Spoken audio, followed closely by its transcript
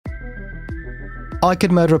I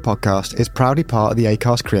Could Murder a Podcast is proudly part of the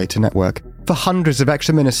Acast Creator Network. For hundreds of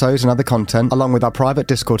extra minisodes and other content, along with our private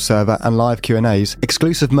Discord server and live Q&As,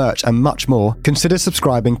 exclusive merch and much more, consider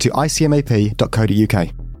subscribing to icmap.co.uk.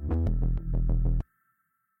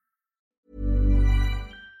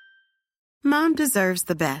 Mom deserves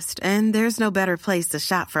the best, and there's no better place to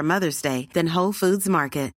shop for Mother's Day than Whole Foods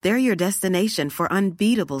Market. They're your destination for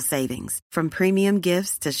unbeatable savings, from premium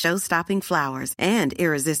gifts to show-stopping flowers and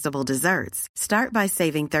irresistible desserts. Start by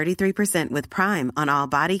saving 33% with Prime on all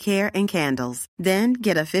body care and candles. Then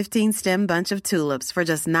get a 15-stem bunch of tulips for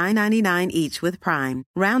just $9.99 each with Prime.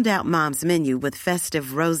 Round out Mom's menu with festive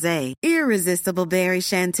rosé, irresistible berry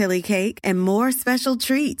chantilly cake, and more special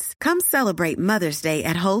treats. Come celebrate Mother's Day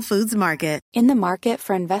at Whole Foods Market. In the market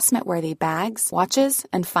for investment-worthy bags, watches,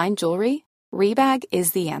 and fine jewelry, Rebag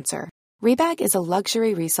is the answer. Rebag is a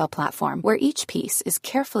luxury resale platform where each piece is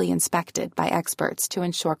carefully inspected by experts to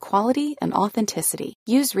ensure quality and authenticity.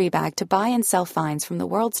 Use Rebag to buy and sell finds from the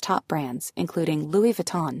world's top brands, including Louis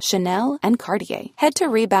Vuitton, Chanel, and Cartier. Head to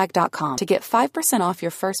Rebag.com to get 5% off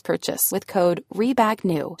your first purchase with code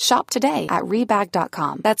REBAGNEW. Shop today at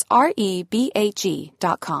Rebag.com. That's REBAG.com.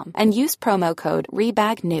 And use promo code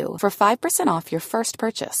REBAGNEW for 5% off your first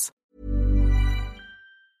purchase.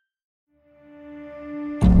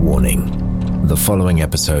 Warning. The following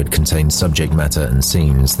episode contains subject matter and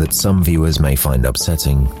scenes that some viewers may find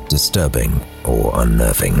upsetting, disturbing, or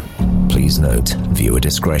unnerving. Please note, viewer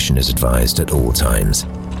discretion is advised at all times.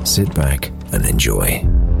 Sit back and enjoy.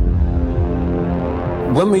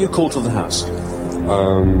 When were you called to the house?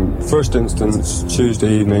 First instance,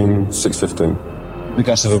 Tuesday evening, 6:15.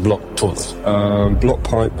 Because of a blocked toilet? Block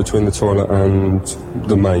pipe between the toilet and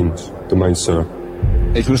the main sewer.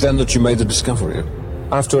 It was then that you made the discovery?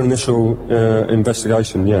 After initial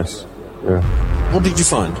investigation, yes. Yeah. What did you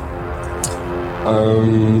find?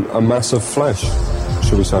 A mass of flesh,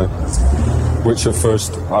 shall we say. Which at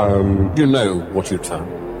first... you know what you'd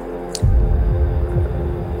found?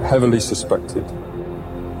 Heavily suspected.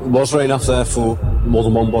 Was there enough there for more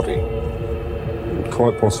than one body?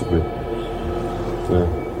 Quite possibly. Yeah.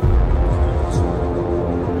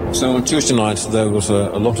 So on Tuesday night there was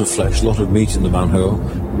a lot of flesh, a lot of meat in the manhole.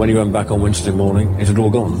 When you went back on Wednesday morning, it had all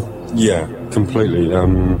gone? Yeah, completely.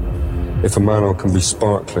 If a manhole can be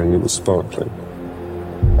sparkling, it was sparkling.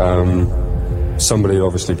 Somebody had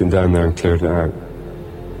obviously been down there and cleared it out.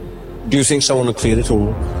 Do you think someone had cleared it,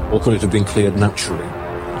 or could it have been cleared naturally?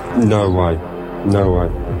 No way. No way.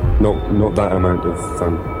 Not that amount of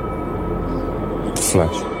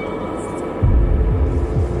flesh.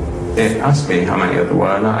 They asked me how many there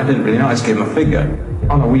were, and I didn't really know. I just gave them a figure.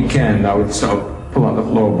 On a weekend, I would sort of pull out the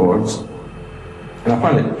floorboards, and I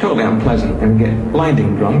found it totally unpleasant and get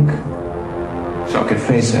blinding drunk, so I could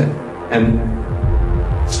face it, and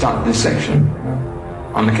start this section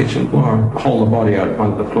on the kitchen floor, haul the body out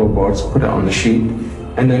onto the floorboards, put it on the sheet,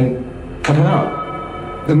 and then cut it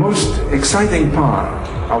out. The most exciting part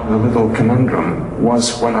of the little conundrum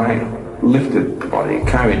was when I lifted the body,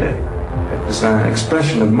 carried it. It was an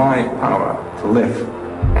expression of my power to lift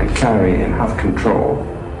and carry and have control.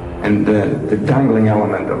 And the dangling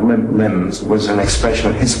element of limp limbs was an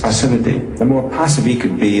expression of his passivity. The more passive he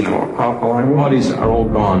could be, the more powerful our bodies are all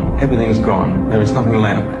gone. Everything's gone. There is nothing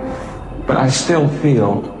left. But I still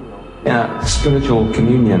feel a spiritual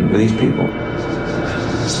communion with these people.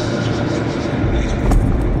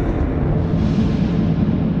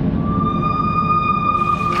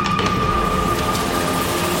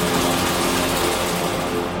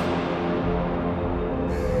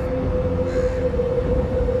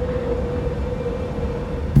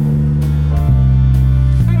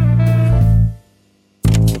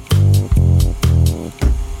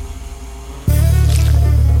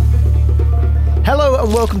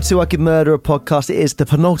 Welcome to I Could Murder a Podcast. It is the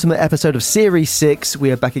penultimate episode of Series 6.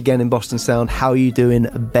 We are back again in Boston Sound. How are you doing,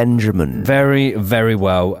 Benjamin? Very, very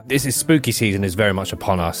well. This is spooky season is very much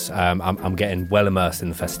upon us. I'm getting well immersed in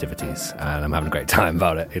the festivities and I'm having a great time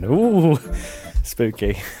about it. You know, ooh,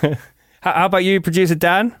 spooky. How about you, producer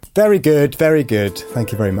Dan? Very good, very good.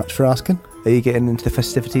 Thank you very much for asking. Are you getting into the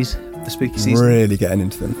festivities for spooky season? Really getting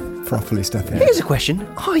into them. Properly stepping in. Here's a question.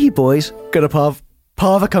 Are you boys going to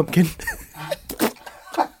carve a pumpkin?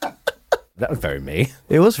 That was very me.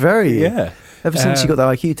 It was very... Yeah. Ever since you got the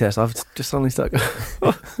IQ test, I've just suddenly started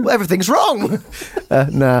going, well, everything's wrong.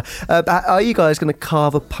 Are you guys going to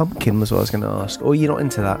carve a pumpkin, was what I was going to ask? Or are you not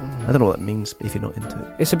into that? I don't know what that means if you're not into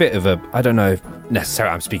it. It's a bit of a... I don't know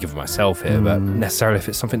necessarily, I'm speaking for myself here, but necessarily if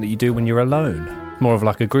it's something that you do when you're alone. More of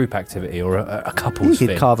like a group activity or a couple's thing.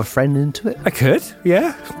 You could carve a friend into it. I could,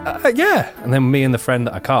 yeah. Yeah. And then me and the friend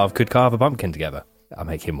that I carve could carve a pumpkin together. I'll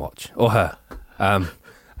make him watch. Or her.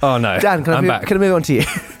 Oh no, Dan, I'm back. Can I move on to you?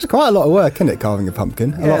 It's quite a lot of work, isn't it, carving a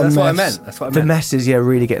pumpkin? A lot of that's mess. what I meant. That's what I meant. The mess is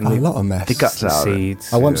really getting A lot of mess. the guts out. of it.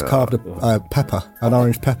 Seeds. I once carved an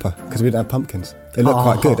orange pepper, because we didn't have pumpkins. They looked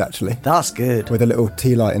quite good, actually, That's good. with a little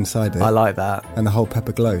tea light inside it. I like that. And the whole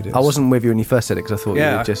pepper glowed. I wasn't with you when you first said it because I thought you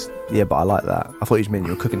Yeah. were just... Yeah, but I like that. I thought you meant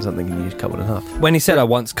you were cooking something and you just cut one in half. When he said I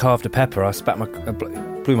once carved a pepper, I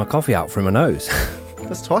blew my coffee out through my nose.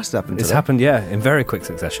 That's twice happened to It's that. happened, in very quick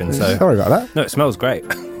succession. So Sorry about that. no, it smells great.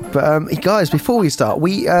 But guys, before we start,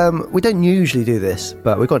 we don't usually do this,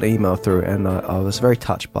 but we got an email through and I was very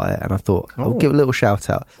touched by it, and I thought I'll give a little shout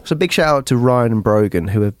out. So a big shout out to Ryan and Brogan,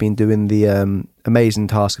 who have been doing the amazing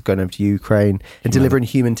task of going over to Ukraine and delivering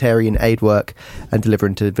humanitarian aid work and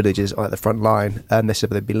delivering to villages at the front line. And they said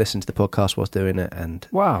they'd be listening to the podcast whilst doing it, and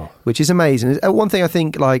Wow. which is amazing. One thing I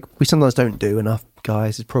think we sometimes don't do enough,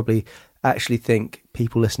 guys, is probably actually think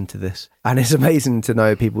people listen to this, and it's amazing to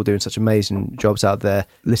know people doing such amazing jobs out there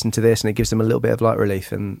listen to this, and it gives them a little bit of light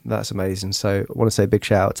relief, and that's amazing. So I want to say a big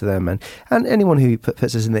shout out to them and anyone who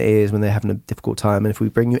puts us in their ears when they're having a difficult time, and if we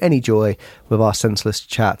bring you any joy with our senseless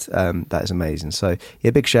chat, that is amazing. So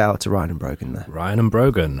yeah, big shout out to Ryan and Brogan there. Ryan and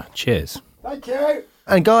Brogan. Cheers. Thank you.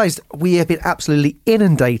 And guys, we have been absolutely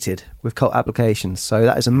inundated with cult applications, so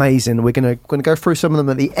that is amazing. We're going to go through some of them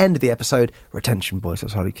at the end of the episode. Retention, boys,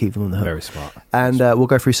 that's how we keep them on the hook. Very smart. And we'll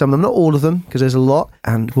go through some of them, not all of them, because there's a lot,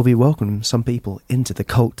 and we'll be welcoming some people into the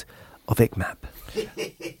cult of ICMAP.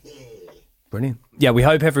 Brilliant. Yeah, we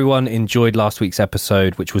hope everyone enjoyed last week's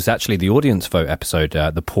episode, which was actually the audience vote episode,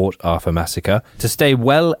 the Port Arthur Massacre. To stay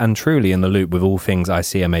well and truly in the loop with all things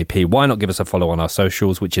ICMAP, why not give us a follow on our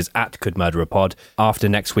socials, which is at Could Murder a Pod. After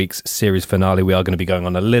next week's series finale, we are going to be going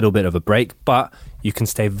on a little bit of a break, but you can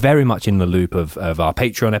stay very much in the loop of our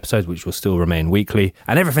Patreon episodes, which will still remain weekly,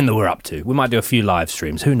 and everything that we're up to. We might do a few live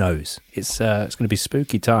streams. Who knows? It's going to be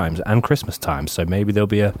spooky times and Christmas times, so maybe there'll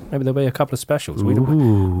be a couple of specials. We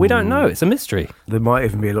don't know. It's a mystery. There might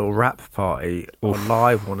even be a little rap party, or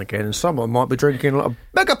live one again, and someone might be drinking a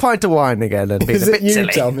mega pint of wine again and being Is a it bit you,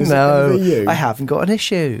 silly. Tom? Is it No, gonna be you? I haven't got an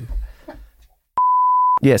issue.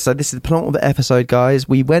 Yeah, so this is the penultimate episode, guys.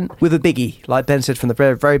 We went with a biggie. Like Ben said from the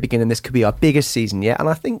very, very beginning, this could be our biggest season yet. And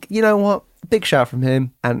I think, you know what? Big shout from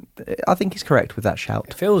him. And I think he's correct with that shout.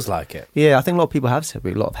 It feels like it. Yeah, I think a lot of people have said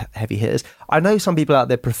we're a lot of heavy hitters. I know some people out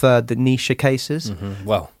there preferred the niche cases. Mm-hmm.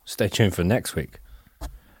 Well, stay tuned for next week.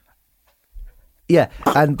 Yeah,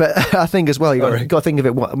 but I think as well, you got to think of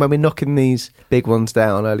it when we're knocking these big ones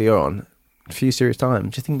down earlier on, a few series time.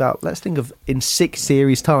 Just think about, let's think of in 6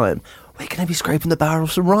 series time, we're going to be scraping the barrel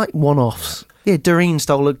of some right one-offs. Yeah, Doreen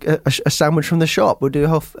stole a sandwich from the shop. We'll do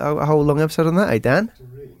a whole long episode on that, eh, Dan?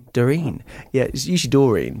 Doreen. Yeah, it's usually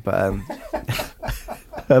Doreen, but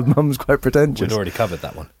her mum's quite pretentious. We'd already covered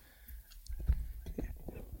that one.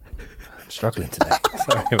 I'm struggling today.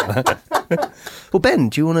 Sorry about that. Well, Ben,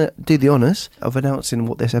 do you want to do the honours of announcing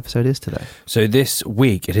what this episode is today? So this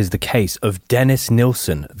week, it is the case of Dennis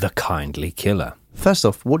Nilsen, the kindly killer. First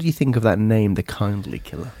off, what do you think of that name, the kindly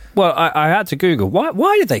killer? Well, I had to Google,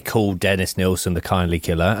 why did they call Dennis Nilsen the kindly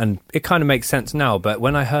killer? And it kind of makes sense now, but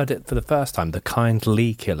when I heard it for the first time, the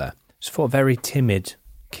kindly killer, it's for a very timid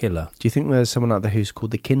killer. Do you think there's someone out there who's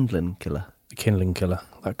called the kindling killer? The kindling killer.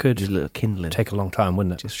 That could Just a little kindling. take a long time,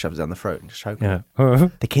 wouldn't it? Just shoves it down the throat and just choke Yeah.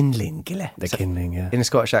 it. The kindling killer. The kindling, yeah. In a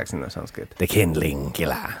Scottish accent, that sounds good. The kindling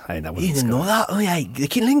killer. I think that was You didn't know that? Oh, yeah, the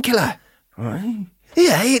kindling killer. Right.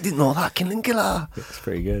 Yeah, you didn't know that, kindling killer. It's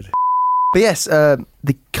pretty good. But yes,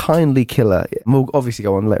 the kindly killer. We'll obviously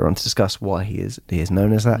go on later on to discuss why he is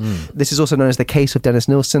known as that. This is also known as the case of Dennis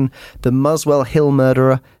Nilsen, the Muswell Hill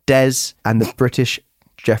murderer, Des, and the British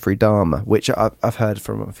Jeffrey Dahmer, which I've heard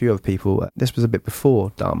from a few other people. This was a bit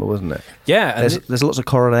before Dahmer, wasn't it? Yeah. And There's lots of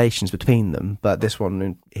correlations between them, but this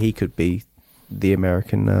one, he could be the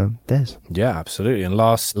American Des. yeah, absolutely. And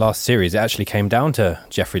last series, it actually came down to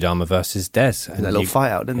Jeffrey Dahmer versus Des. And That little fight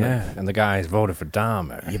out, didn't Yeah, and the guys voted for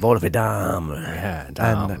Dahmer. You voted for Dahmer. Yeah,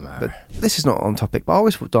 Dahmer. But this is not on topic, but I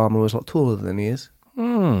always thought Dahmer was a lot taller than he is.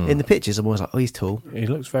 In the pictures, I'm always like, oh, he's tall. He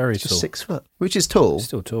looks very He's tall. just 6 foot, which is tall.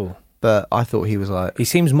 Still tall. But I thought he was like... He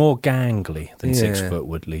seems more gangly than Yeah. 6 foot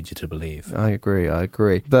would lead you to believe. I agree.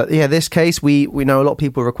 But yeah, this case, we know a lot of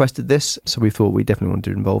people requested this, so we thought we definitely wanted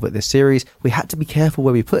to involve it in this series. We had to be careful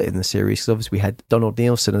where we put it in the series, because obviously we had Donald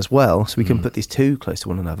Nielsen as well, so we couldn't put these two close to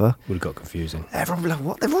one another. Would have got confusing. Everyone would be like,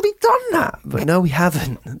 what? They've already done that. But no, we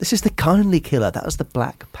haven't. This is the kindly killer. That was the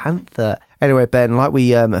Black Panther. Anyway, Ben, like we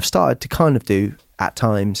have started to kind of do at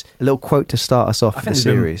times. A little quote to start us off I for think the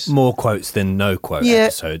there's series. been more quotes than no quote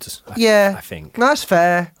episodes. I think. That's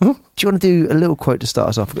fair. Do you want to do a little quote to start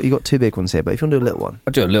us off? You've got two big ones here, but if you want to do a little one.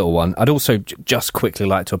 I'll do a little one. I'd also just quickly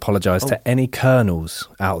like to apologise to any colonels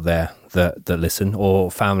out there that listen,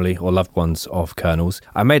 or family or loved ones of colonels.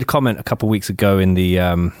 I made a comment a couple of weeks ago in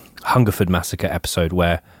the Hungerford Massacre episode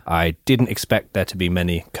where I didn't expect there to be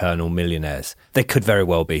many colonel millionaires. There could very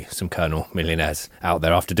well be some colonel millionaires out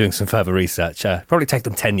there after doing some further research. Probably take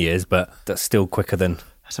them 10 years, but that's still quicker than...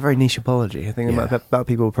 That's a very niche apology. I think about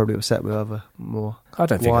people are probably upset with other more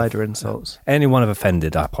wider insults. Anyone I've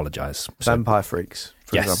offended, I apologise. Vampire freaks,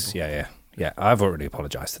 for example. Yeah. I've already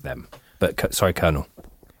apologised to them. But sorry, Colonel.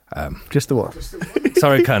 Just the one.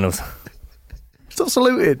 Sorry, Colonels. Stop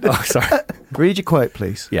saluting. Oh, sorry. Read your quote,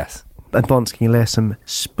 please. Yes. And Bonds, can you layer some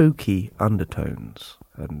spooky undertones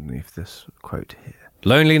underneath this quote here?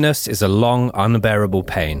 Loneliness is a long, unbearable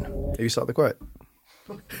pain. Have you started the quote?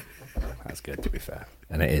 That's good, to be fair.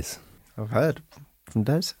 And it is. I've heard from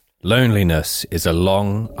Des. Loneliness is a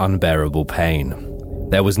long, unbearable pain.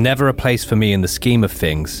 There was never a place for me in the scheme of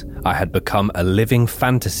things. I had become a living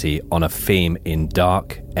fantasy on a theme in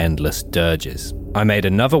dark, endless dirges. I made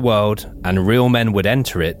another world, and real men would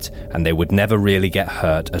enter it, and they would never really get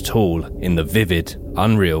hurt at all in the vivid,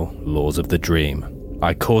 unreal laws of the dream.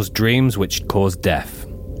 I caused dreams which caused death.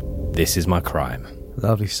 This is my crime.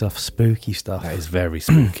 Lovely stuff, spooky stuff. That is very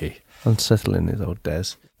spooky. Unsettling is old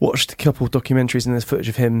Des. Watched a couple of documentaries and there's footage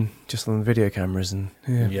of him just on the video cameras and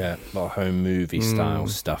a lot of home movie style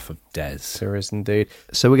stuff of Des. There is indeed.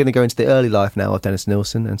 So we're going to go into the early life now of Dennis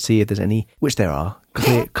Nilsen and see if there's any, which there are,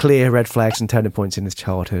 clear red flags and turning points in his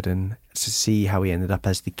childhood, and to see how he ended up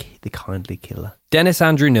as the kindly killer. Dennis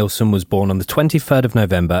Andrew Nilsen was born on the 23rd of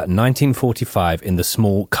November 1945 in the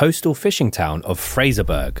small coastal fishing town of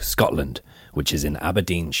Fraserburgh, Scotland, which is in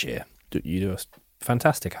Aberdeenshire. You do a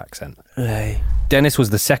fantastic accent. Hey. Dennis was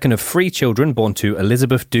the second of 3 children born to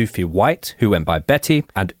Elizabeth Dufy White, who went by Betty,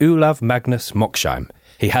 and Olav Magnus Moksheim.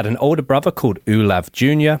 He had an older brother called Olav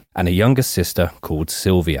Jr. and a younger sister called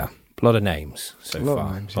Sylvia. A lot of names so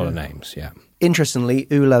far. A lot of names, yeah. Interestingly,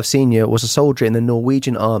 Olav Sr. was a soldier in the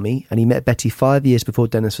Norwegian army, and he met Betty 5 years before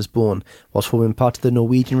Dennis was born, whilst forming part of the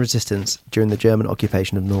Norwegian resistance during the German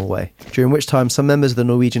occupation of Norway, during which time some members of the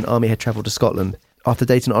Norwegian army had travelled to Scotland. After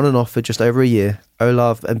dating on and off for just over a year,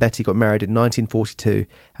 Olav and Betty got married in 1942,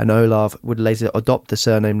 and Olav would later adopt the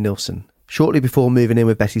surname Nilsen, shortly before moving in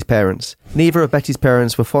with Betty's parents. Neither of Betty's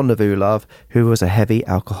parents were fond of Olav, who was a heavy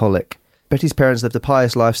alcoholic. Betty's parents lived a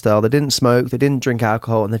pious lifestyle. They didn't smoke, they didn't drink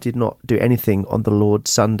alcohol, and they did not do anything on the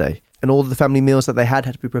Lord's Sunday. And all of the family meals that they had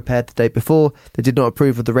to be prepared the day before. They did not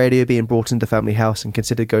approve of the radio being brought into the family house and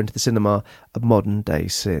considered going to the cinema a modern-day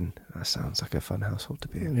sin. That sounds like a fun household to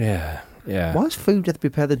be in. Yeah. Why is food have to be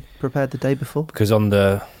prepared the day before? Because on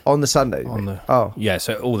the Sunday. Yeah,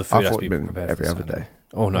 so all the food has to be prepared every other day.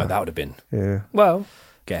 Oh no, that would have been. Yeah. Well,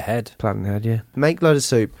 get ahead. Planning ahead, yeah. Make load of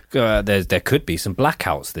soup. There could be some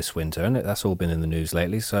blackouts this winter, and that's all been in the news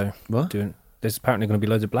lately. So there's apparently going to be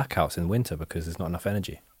loads of blackouts in winter because there's not enough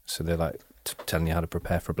energy. So they're like telling you how to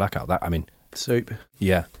prepare for a blackout. Soup.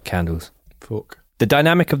 Yeah, candles. Fork. The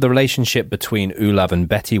dynamic of the relationship between Olav and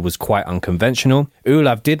Betty was quite unconventional.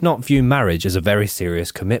 Olav did not view marriage as a very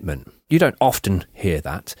serious commitment. You don't often hear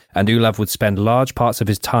that, and Olav would spend large parts of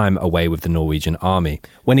his time away with the Norwegian army.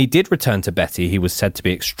 When he did return to Betty, he was said to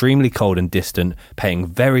be extremely cold and distant, paying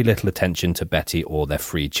very little attention to Betty or their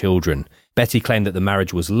 3 children. Betty claimed that the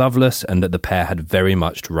marriage was loveless and that the pair had very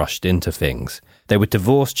much rushed into things. They were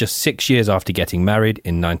divorced just 6 years after getting married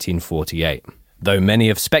in 1948. Though many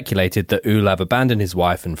have speculated that Olav abandoned his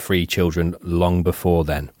wife and 3 children long before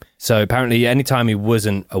then. So apparently any time he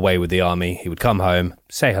wasn't away with the army, he would come home,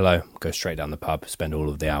 say hello, go straight down the pub, spend all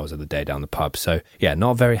of the hours of the day down the pub. So yeah,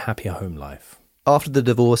 not a very happy home life. After the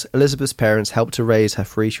divorce, Elizabeth's parents helped to raise her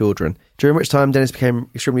 3 children, during which time Dennis became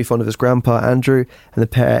extremely fond of his grandpa, Andrew, and the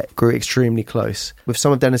pair grew extremely close, with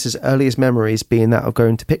some of Dennis's earliest memories being that of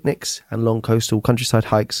going to picnics and long coastal countryside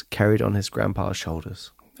hikes carried on his grandpa's shoulders.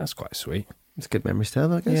 That's quite sweet. It's a good memory to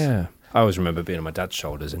have, I guess. Yeah. I always remember being on my dad's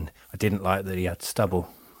shoulders, and I didn't like that he had stubble.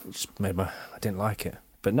 It just I didn't like it.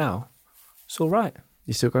 But now, it's all right.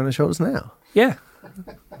 You still going on his shoulders now? Yeah.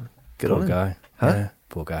 Good poor on him. guy. Huh? Yeah,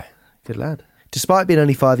 poor guy. Good lad. Despite being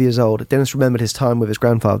only 5 years old, Dennis remembered his time with his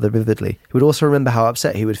grandfather vividly. He would also remember how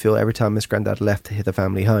upset he would feel every time his granddad left to hit the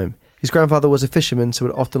family home. His grandfather was a fisherman, so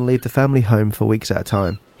would often leave the family home for weeks at a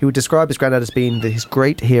time. He would describe his granddad as being his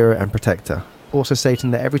great hero and protector, also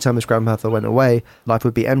stating that every time his grandfather went away, life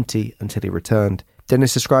would be empty until he returned.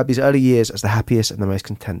 Dennis described these early years as the happiest and the most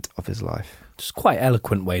content of his life. It's quite an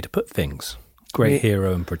eloquent way to put things. Great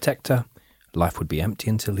hero and protector. life would be empty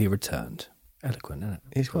until he returned. Eloquent, isn't it?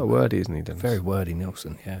 He's quite wordy, isn't he, Dennis? Very wordy,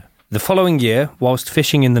 Nilsen, yeah. The following year, whilst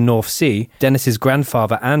fishing in the North Sea, Dennis's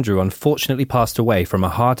grandfather Andrew unfortunately passed away from a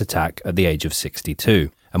heart attack at the age of 62.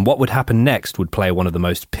 And what would happen next would play one of the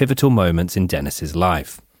most pivotal moments in Dennis's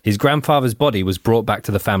life. His grandfather's body was brought back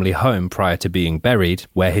to the family home prior to being buried,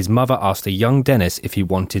 where his mother asked a young Dennis if he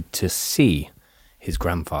wanted to see his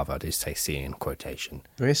grandfather. I did say see in quotation.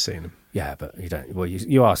 He is seeing him. Yeah, but you don't. Well,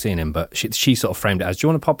 you are seeing him, but she sort of framed it as, "Do you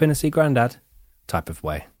want to pop in and see Grandad?" type of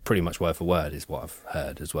way. Pretty much word for word is what I've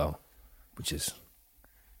heard as well, which is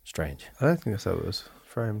strange. I don't think that's how it was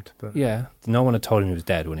framed. But Yeah, no one had told him he was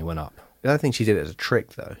dead when he went up. I don't think she did it as a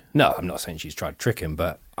trick, though. No, I'm not saying she's tried to trick him,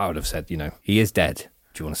 but I would have said, he is dead.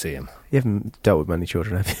 Do you want to see him? You haven't dealt with many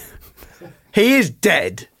children, have you? He is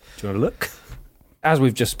dead! Do you want to look? As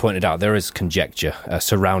we've just pointed out, there is conjecture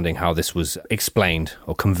surrounding how this was explained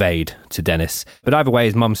or conveyed to Dennis. But either way,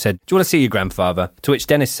 his mum said, "Do you want to see your grandfather?" To which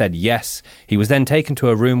Dennis said yes. He was then taken to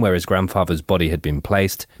a room where his grandfather's body had been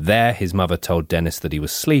placed. There, his mother told Dennis that he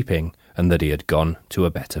was sleeping and that he had gone to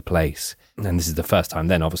a better place. And this is the first time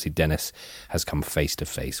then, obviously, Dennis has come face to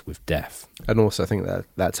face with death. And also, I think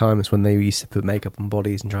that time is when they used to put makeup on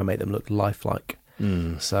bodies and try and make them look lifelike.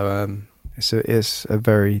 So it's a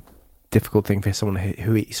very difficult thing for someone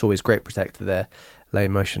who he saw his great protector there lay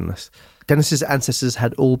motionless. Dennis's ancestors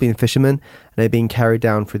had all been fishermen, and they'd been carried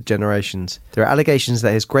down through generations. There are allegations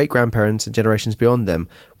that his great-grandparents and generations beyond them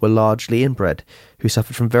were largely inbred, who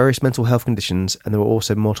suffered from various mental health conditions, and there were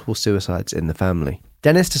also multiple suicides in the family.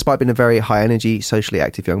 Dennis, despite being a very high-energy, socially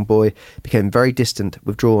active young boy, became very distant,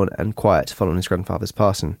 withdrawn and quiet following his grandfather's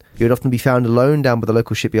passing. He would often be found alone down by the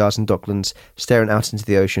local shipyards and docklands, staring out into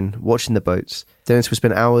the ocean, watching the boats. Dennis would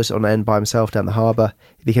spend hours on end by himself down the harbour.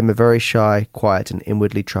 He became a very shy, quiet and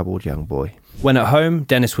inwardly troubled young boy. When at home,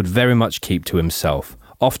 Dennis would very much keep to himself,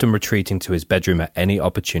 often retreating to his bedroom at any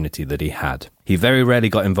opportunity that he had. He very rarely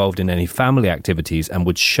got involved in any family activities and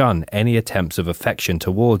would shun any attempts of affection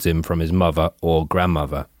towards him from his mother or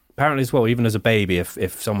grandmother. Apparently as well, even as a baby,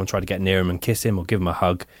 if someone tried to get near him and kiss him or give him a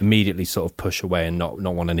hug, immediately sort of push away and not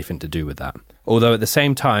want anything to do with that. Although at the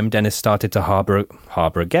same time, Dennis started to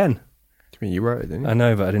harbour again. I mean, you wrote it, didn't you? I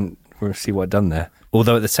know, but I didn't see what I'd done there.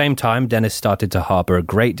 Although at the same time, Dennis started to harbour a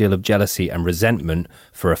great deal of jealousy and resentment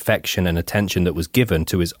for affection and attention that was given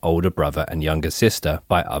to his older brother and younger sister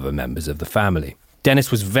by other members of the family. Dennis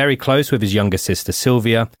was very close with his younger sister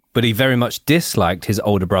Sylvia, but he very much disliked his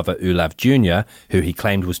older brother Olav Jr., who he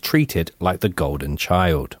claimed was treated like the golden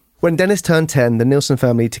child. When Dennis turned 10, the Nilsen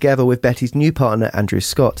family, together with Betty's new partner Andrew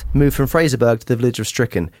Scott, moved from Fraserburgh to the village of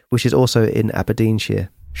Stricken, which is also in Aberdeenshire.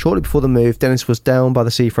 Shortly before the move, Dennis was down by the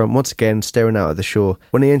seafront once again, staring out at the shore.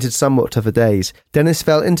 When he entered somewhat tougher days, Dennis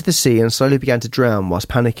fell into the sea and slowly began to drown whilst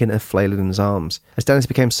panicking and flailing in his arms. As Dennis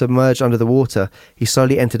became submerged under the water, he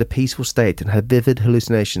slowly entered a peaceful state and had vivid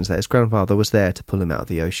hallucinations that his grandfather was there to pull him out of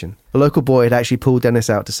the ocean. A local boy had actually pulled Dennis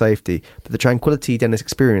out to safety, but the tranquility Dennis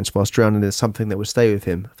experienced whilst drowning is something that would stay with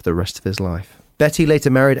him for the rest of his life. Betty later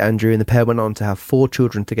married Andrew, and the pair went on to have 4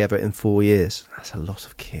 children together in 4 years. That's a lot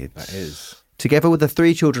of kids. That is. Together with the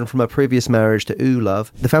 3 children from her previous marriage to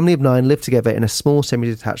Olav, the family of 9 lived together in a small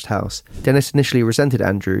semi-detached house. Dennis initially resented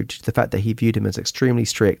Andrew due to the fact that he viewed him as extremely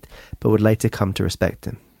strict, but would later come to respect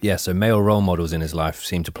him. Yeah, so male role models in his life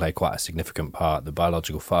seem to play quite a significant part. The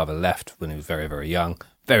biological father left when he was very, very young,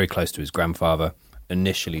 very close to his grandfather,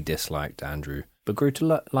 initially disliked Andrew, but grew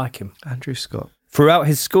to like him. Andrew Scott. Throughout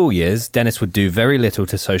his school years, Dennis would do very little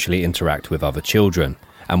to socially interact with other children,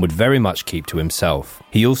 and would very much keep to himself.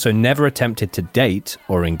 He also never attempted to date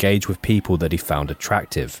or engage with people that he found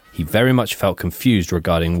attractive. He very much felt confused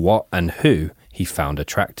regarding what and who he found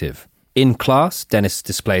attractive. In class, Dennis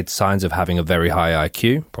displayed signs of having a very high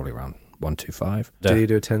IQ, probably around 125. Did he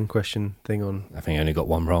do a 10-question thing on? I think he only got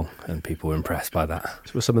 1 wrong, and people were impressed by that.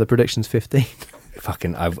 So were some of the predictions 15?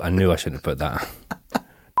 I knew I shouldn't have put that.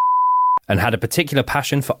 And had a particular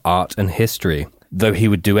passion for art and history, though he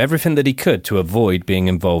would do everything that he could to avoid being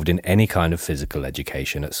involved in any kind of physical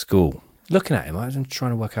education at school. Looking at him, I was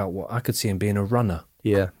trying to work out what I could see him being a runner.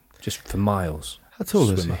 Yeah. Just for miles. How tall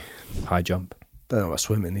is he? High jump. Don't know about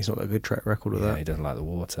swimming. He's not got a good track record with that. He doesn't like the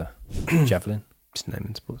water. Javelin. Just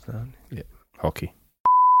naming sports now. Yeah. Hockey.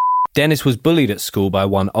 Dennis was bullied at school by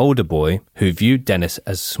one older boy who viewed Dennis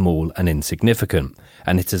as small and insignificant,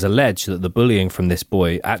 and it is alleged that the bullying from this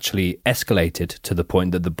boy actually escalated to the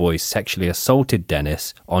point that the boy sexually assaulted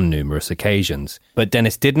Dennis on numerous occasions. But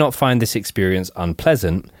Dennis did not find this experience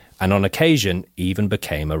unpleasant, and on occasion even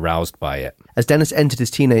became aroused by it. As Dennis entered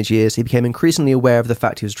his teenage years, he became increasingly aware of the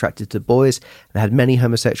fact he was attracted to boys and had many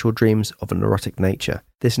homosexual dreams of an erotic nature.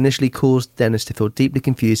 This initially caused Dennis to feel deeply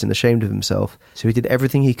confused and ashamed of himself, so he did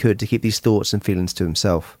everything he could to keep these thoughts and feelings to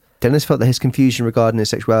himself. Dennis felt that his confusion regarding his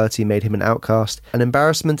sexuality made him an outcast, an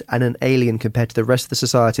embarrassment and an alien compared to the rest of the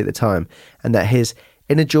society at the time, and that his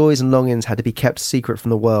inner joys and longings had to be kept secret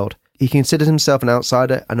from the world. He considered himself an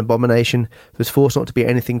outsider, an abomination, who was forced not to be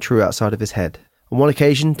anything true outside of his head. On one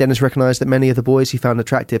occasion, Dennis recognised that many of the boys he found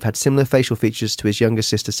attractive had similar facial features to his younger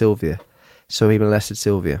sister Sylvia, so he molested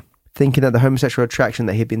Sylvia, thinking that the homosexual attraction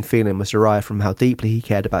that he had been feeling was derived from how deeply he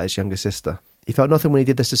cared about his younger sister. He felt nothing when he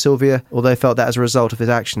did this to Sylvia, although he felt that as a result of his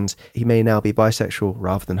actions, he may now be bisexual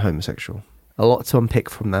rather than homosexual. A lot to unpick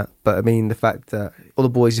from that, but I mean, the fact that all the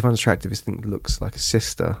boys he finds attractive is think looks like a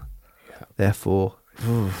sister, therefore...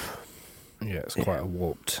 Yeah, it's quite a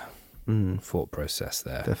warped thought process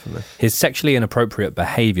there. Definitely. His sexually inappropriate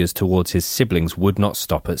behaviours towards his siblings would not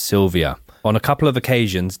stop at Sylvia. On a couple of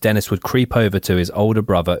occasions, Dennis would creep over to his older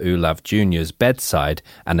brother Olav Jr.'s bedside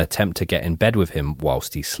and attempt to get in bed with him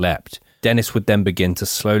whilst he slept. Dennis would then begin to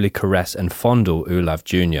slowly caress and fondle Olav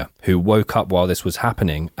Jr., who woke up while this was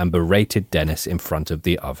happening and berated Dennis in front of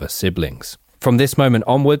the other siblings. From this moment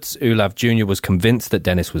onwards, Olav Jr. was convinced that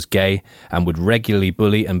Dennis was gay and would regularly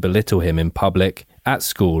bully and belittle him in public, at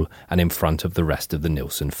school, and in front of the rest of the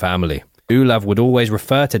Nilsen family. Olav would always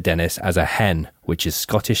refer to Dennis as a hen, which is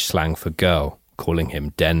Scottish slang for girl, calling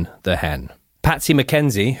him Den the Hen. Patsy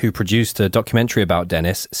Mackenzie, who produced a documentary about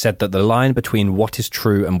Dennis, said that the line between what is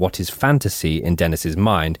true and what is fantasy in Dennis's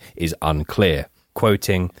mind is unclear.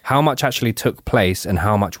 Quoting, "How much actually took place and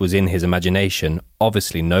how much was in his imagination,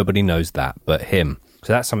 obviously nobody knows that but him."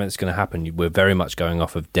 So that's something that's going to happen. We're very much going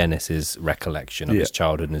off of Dennis's recollection of his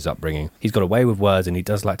childhood and his upbringing. He's got a way with words and he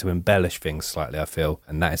does like to embellish things slightly, I feel.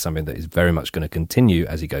 And that is something that is very much going to continue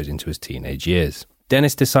as he goes into his teenage years.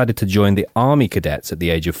 Dennis decided to join the Army Cadets at the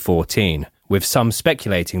age of 14, with some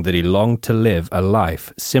speculating that he longed to live a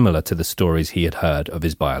life similar to the stories he had heard of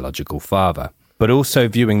his biological father, but also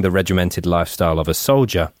viewing the regimented lifestyle of a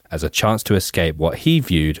soldier as a chance to escape what he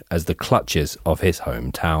viewed as the clutches of his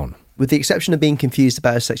hometown. With the exception of being confused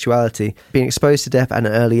about his sexuality, being exposed to death at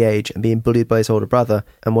an early age and being bullied by his older brother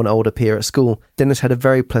and one older peer at school, Dennis had a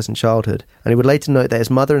very pleasant childhood, and he would later note that his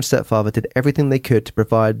mother and stepfather did everything they could to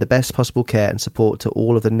provide the best possible care and support to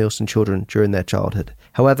all of the Nilsen children during their childhood.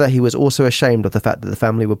 However, he was also ashamed of the fact that the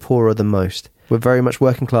family were poorer than most, were very much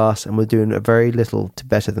working class and were doing very little to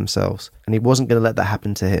better themselves, and he wasn't going to let that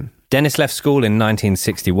happen to him. Dennis left school in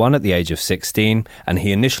 1961 at the age of 16, and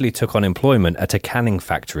he initially took on employment at a canning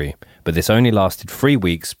factory, but this only lasted 3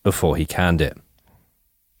 weeks before he canned it.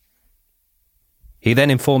 He then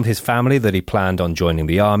informed his family that he planned on joining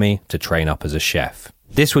the army to train up as a chef.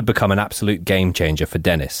 This would become an absolute game changer for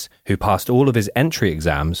Dennis, who passed all of his entry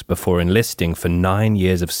exams before enlisting for 9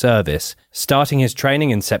 years of service, starting his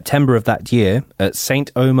training in September of that year at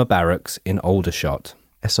St. Omer Barracks in Aldershot.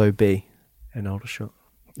 SOB in Aldershot.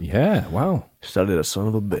 Yeah, wow. Studied a son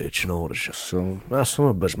of a bitch in Aldershot. So that son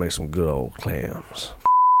of a bitch makes some good old clams.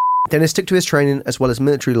 Dennis took to his training as well as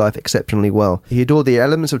military life exceptionally well. He adored the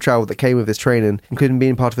elements of travel that came with his training, including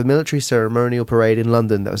being part of a military ceremonial parade in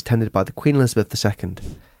London that was attended by the Queen Elizabeth II.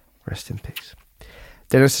 Rest in peace.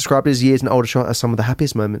 Dennis described his years in Aldershot as some of the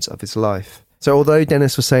happiest moments of his life. So although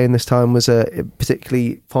Dennis was saying this time was a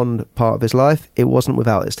particularly fond part of his life, it wasn't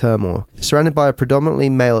without its turmoil. Surrounded by a predominantly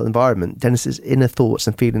male environment, Dennis's inner thoughts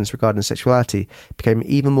and feelings regarding sexuality became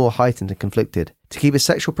even more heightened and conflicted. To keep his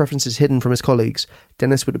sexual preferences hidden from his colleagues,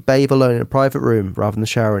 Dennis would bathe alone in a private room rather than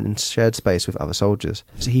showering in shared space with other soldiers.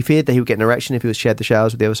 So he feared that he would get an erection if he shared the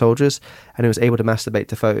showers with the other soldiers, and he was able to masturbate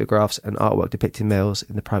to photographs and artwork depicting males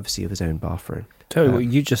in the privacy of his own bathroom. So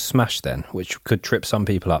you just smashed then, which could trip some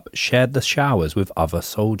people up. Shared the showers with other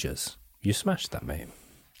soldiers. You smashed that, mate.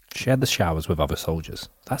 Shared the showers with other soldiers.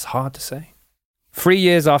 That's hard to say. 3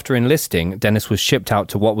 years after enlisting, Dennis was shipped out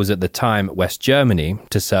to what was at the time West Germany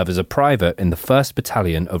to serve as a private in the 1st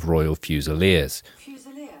Battalion of Royal Fusiliers.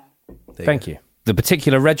 Fusilier. Thank you. The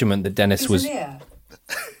particular regiment that Dennis was... Fusilier.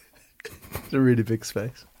 It's a really big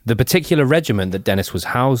space. The particular regiment that Dennis was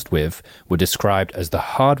housed with were described as the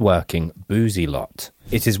hard-working, boozy lot.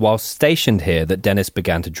 It is while stationed here that Dennis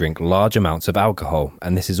began to drink large amounts of alcohol,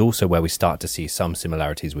 and this is also where we start to see some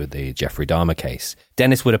similarities with the Jeffrey Dahmer case.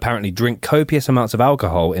 Dennis would apparently drink copious amounts of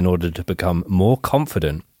alcohol in order to become more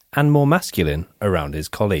confident and more masculine around his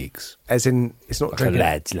colleagues. As in, it's not drinking.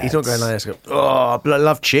 Lads. He's not going like this. Oh, bloody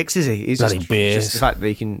love chicks, is he? He's Bloody beers. just the fact that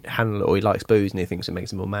he can handle it, or he likes booze and he thinks it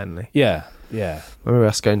makes him more manly. Yeah. I remember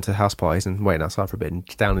us going to house parties and waiting outside for a bit and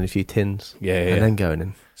downing a few tins. And then going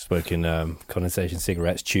in. Smoking condensation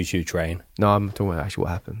cigarettes, choo-choo train. No, I'm talking about actually what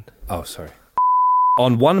happened. Oh, sorry.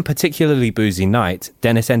 On one particularly boozy night,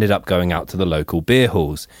 Dennis ended up going out to the local beer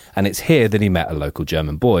halls, and it's here that he met a local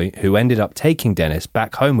German boy who ended up taking Dennis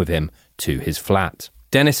back home with him to his flat.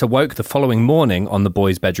 Dennis awoke the following morning on the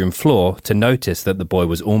boy's bedroom floor to notice that the boy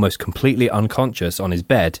was almost completely unconscious on his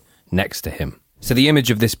bed next to him. So the image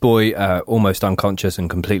of this boy, almost unconscious and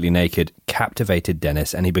completely naked, captivated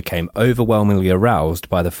Dennis, and he became overwhelmingly aroused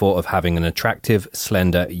by the thought of having an attractive,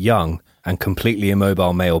 slender, young, and completely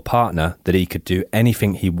immobile male partner that he could do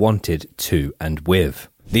anything he wanted to and with.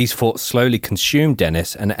 These thoughts slowly consumed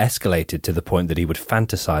Dennis and escalated to the point that he would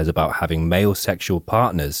fantasize about having male sexual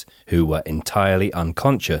partners who were entirely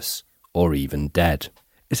unconscious or even dead.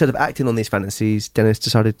 Instead of acting on these fantasies, Dennis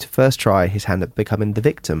decided to first try his hand at becoming the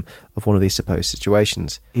victim of one of these supposed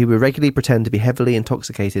situations. He would regularly pretend to be heavily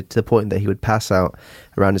intoxicated to the point that he would pass out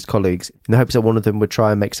around his colleagues in the hopes that one of them would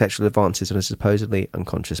try and make sexual advances on his supposedly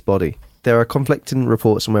unconscious body. There are conflicting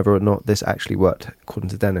reports on whether or not this actually worked,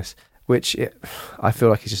 according to Dennis, I feel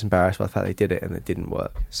like he's just embarrassed by the fact they did it and it didn't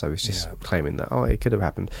work. So he's just claiming that, it could have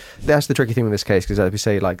happened. That's the tricky thing with this case, because as we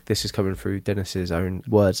say, like, this is coming through Dennis's own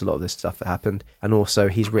words, a lot of this stuff that happened. And also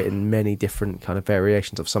he's written many different kind of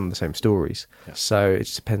variations of some of the same stories. Yeah. So it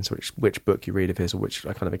just depends which book you read of his or which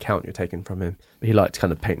kind of account you're taking from him. He liked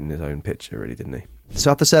kind of painting his own picture, really, didn't he? So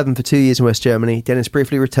after serving for 2 years in West Germany, Dennis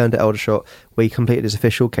briefly returned to Aldershot, where he completed his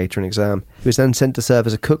official catering exam. He was then sent to serve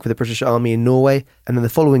as a cook for the British Army in Norway, and then the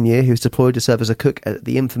following year he was deployed to serve as a cook at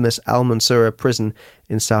the infamous Al Mansoura prison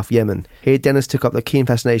in South Yemen. Here Dennis took up a keen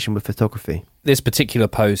fascination with photography. This particular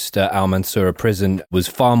post at Al Mansoura prison was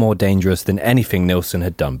far more dangerous than anything Nilsen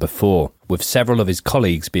had done before, with several of his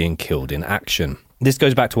colleagues being killed in action. This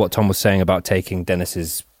goes back to what Tom was saying about taking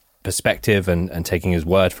Dennis's perspective and taking his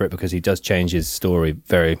word for it, because he does change his story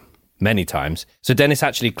very many times. So Dennis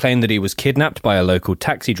actually claimed that he was kidnapped by a local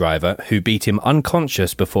taxi driver who beat him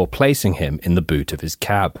unconscious before placing him in the boot of his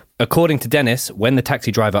cab. According to Dennis, when the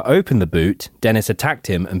taxi driver opened the boot, Dennis attacked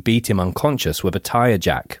him and beat him unconscious with a tyre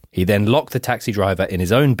jack. He then locked the taxi driver in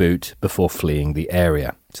his own boot before fleeing the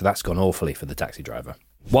area. So that's gone awfully for the taxi driver.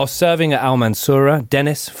 While serving at Al Mansoura,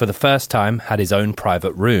 Dennis, for the first time, had his own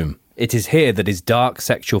private room. It is here that his dark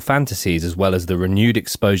sexual fantasies, as well as the renewed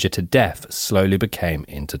exposure to death, slowly became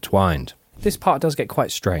intertwined. This part does get quite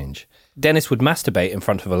strange. Dennis would masturbate in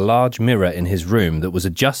front of a large mirror in his room that was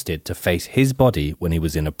adjusted to face his body when he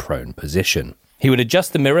was in a prone position. He would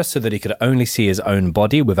adjust the mirror so that he could only see his own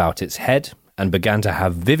body without its head, and began to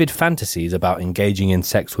have vivid fantasies about engaging in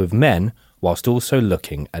sex with men whilst also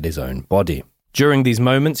looking at his own body. During these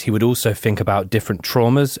moments, he would also think about different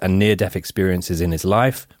traumas and near-death experiences in his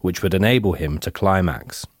life, which would enable him to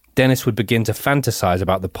climax. Dennis would begin to fantasize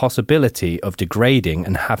about the possibility of degrading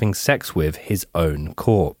and having sex with his own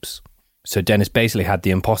corpse. So Dennis basically had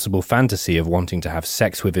the impossible fantasy of wanting to have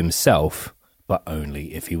sex with himself, but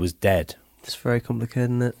only if he was dead. It's very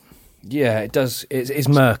complicated, isn't it? Yeah, it does. It's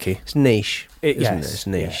murky. It's niche. It's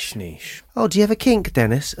niche. Yes, niche. Oh, do you have a kink,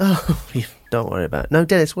 Dennis? Oh, don't worry about it. No,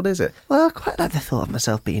 Dennis, what is it? Well, I quite like the thought of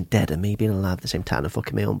myself being dead and me being alive at the same time and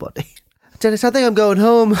fucking my own body. Dennis, I think I'm going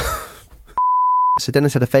home. So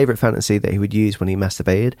Dennis had a favourite fantasy that he would use when he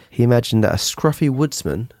masturbated. He imagined that a scruffy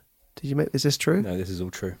woodsman... Is this true? No, this is all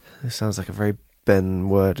true. This sounds like a very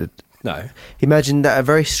Ben-worded... No. He imagined that a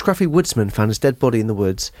very scruffy woodsman found his dead body in the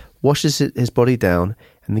woods, washes his body down,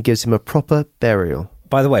 and then gives him a proper burial.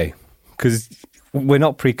 By the way, because we're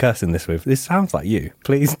not precursing this sounds like you.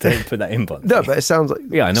 Please don't put that in, but no, but it sounds like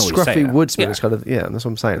I know what you're saying. Scruffy woodsman is kind of that's what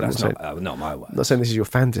I'm saying. That's not my word. I'm not saying this is your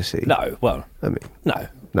fantasy. No, well, I mean, no.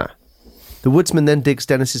 The woodsman then digs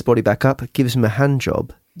Dennis's body back up, gives him a hand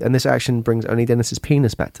job, and this action brings only Dennis's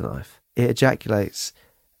penis back to life. It ejaculates.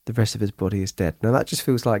 The rest of his body is dead. Now that just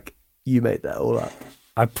feels like you made that all up.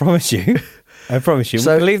 I promise you.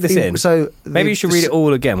 So, we'll leave this in. So maybe you should read it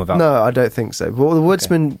all again without... No, I don't think so. Well, the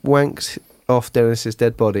woodsman wanks off Dennis's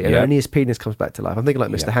dead body and only his penis comes back to life. I'm thinking like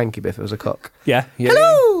Mr. Hanky if it was a cock. Yeah.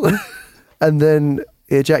 Hello! And then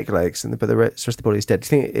it ejaculates, but the rest of the body is dead.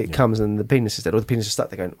 Do you think it comes and the penis is dead, or the penis is stuck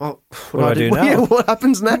there going, what do I do now? Yeah, what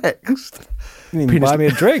happens next? Buy me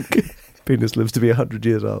a drink. Penis lives to be 100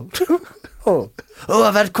 years old. Oh,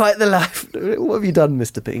 I've had quite the life. What have you done,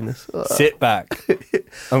 Mr. Penis? Sit back.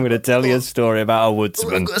 I'm going to tell you a story about a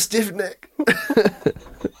woodsman. I've got a stiff neck.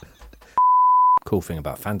 Cool thing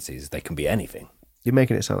about fantasies is they can be anything. You're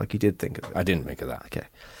making it sound like you did think of it. I didn't think of that. Okay.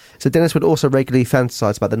 So Dennis would also regularly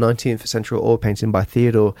fantasize about the 19th century oil painting by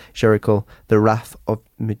Theodore Géricault, The Wrath of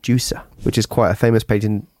Medusa, which is quite a famous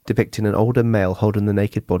painting depicting an older male holding the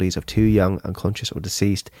naked bodies of two young, unconscious or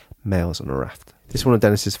deceased males on a raft. This is one of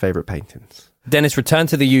Dennis's favourite paintings. Dennis returned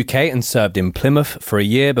to the UK and served in Plymouth for a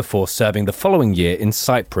year before serving the following year in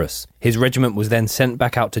Cyprus. His regiment was then sent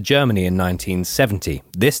back out to Germany in 1970,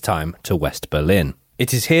 this time to West Berlin.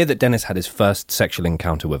 It is here that Dennis had his first sexual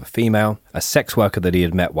encounter with a female, a sex worker that he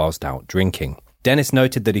had met whilst out drinking. Dennis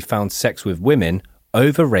noted that he found sex with women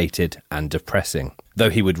overrated and depressing, though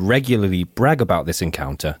he would regularly brag about this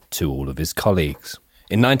encounter to all of his colleagues.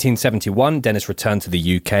 In 1971, Dennis returned to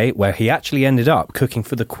the UK, where he actually ended up cooking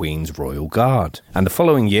for the Queen's Royal Guard. And the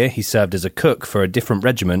following year, he served as a cook for a different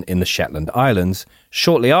regiment in the Shetland Islands.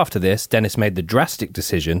 Shortly after this, Dennis made the drastic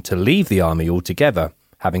decision to leave the army altogether,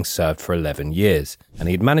 having served for 11 years, and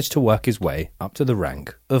he'd managed to work his way up to the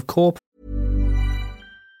rank of corporal.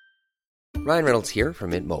 Ryan Reynolds here from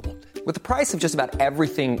Mint Mobile. With the price of just about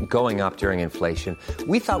everything going up during inflation,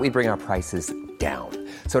 we thought we'd bring our prices down.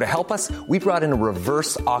 So to help us, we brought in a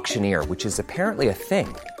reverse auctioneer, which is apparently a thing.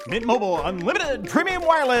 Mint Mobile Unlimited Premium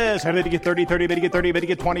Wireless. How to get 30, 30, bit to get 30, bit to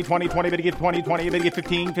get 20, 20, 20, bit to get 20, 20, bit to get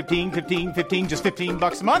 15, 15, 15, 15, just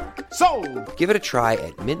 $15 a month? Sold! Give it a try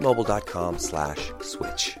at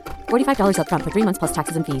mintmobile.com/switch. $45 up front for 3 months plus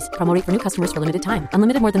taxes and fees. Promo rate for new customers for limited time.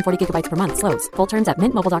 Unlimited more than 40 gigabytes per month. Slows full terms at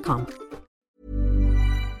mintmobile.com.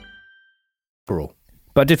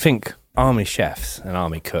 But I did think army chefs and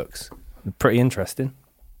army cooks are pretty interesting.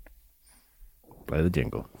 Play the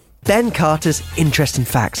jingle. Ben Carter's Interesting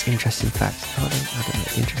Facts. Interesting Facts. I don't know.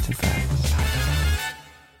 Interesting Facts.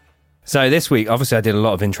 So this week, obviously I did a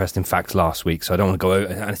lot of interesting facts last week, so I don't want to go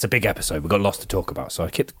over, and it's a big episode, we've got lots to talk about, so I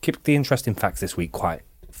kept the interesting facts this week quite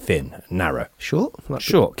thin, narrow. Short?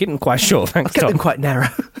 Short, keep them quite short, thanks, I kept them quite narrow.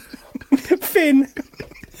 Thin.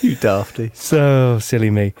 You dafty. So silly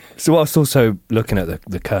me. So whilst also looking at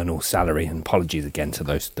the Colonel's salary, and apologies again to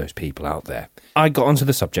those people out there, I got onto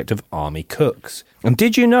the subject of army cooks. And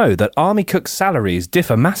did you know that army cooks' salaries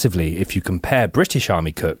differ massively if you compare British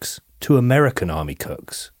army cooks to American army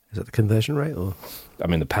cooks? Is that the conversion rate? Or? I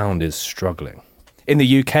mean, the pound is struggling. In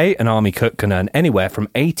the UK, an army cook can earn anywhere from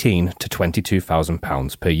 £18,000 to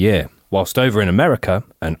 £22,000 per year, whilst over in America,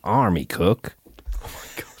 an army cook... Oh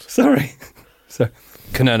my God. Sorry.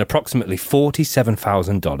 Can earn approximately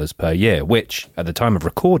 $47,000 per year, which, at the time of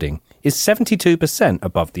recording, is 72%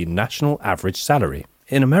 above the national average salary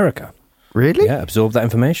in America. Really? Yeah, absorb that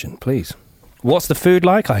information, please. What's the food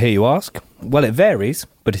like, I hear you ask? Well, it varies,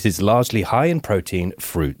 but it is largely high in protein,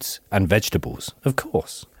 fruits and vegetables, of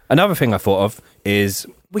course. Another thing I thought of is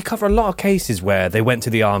we cover a lot of cases where they went to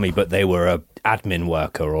the army, but they were an admin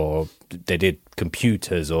worker or they did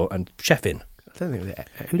computers and chefing. I don't think that.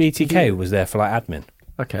 BTK was there for like admin.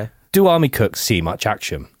 Okay. Do army cooks see much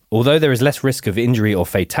action? Although there is less risk of injury or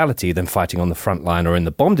fatality than fighting on the front line or in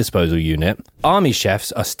the bomb disposal unit, army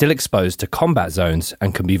chefs are still exposed to combat zones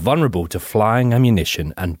and can be vulnerable to flying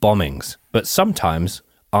ammunition and bombings. But sometimes,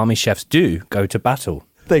 army chefs do go to battle.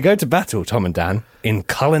 They go to battle, Tom and Dan, in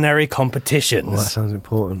culinary competitions. Well, that sounds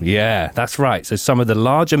important. Yeah, that's right. So some of the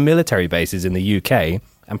larger military bases in the UK,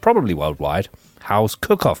 and probably worldwide, house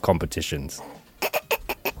cook-off competitions.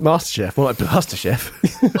 MasterChef, more like BlasterChef.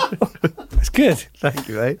 That's good. Thank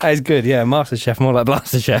you, mate. That is good, yeah. MasterChef, more like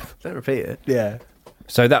BlasterChef. Don't repeat it. Yeah.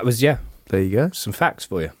 So that was, There you go. some facts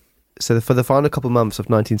for you. So for the final couple of months of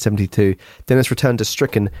 1972, Dennis returned to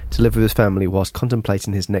Stricken to live with his family whilst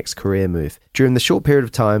contemplating his next career move. During the short period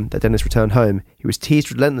of time that Dennis returned home, he was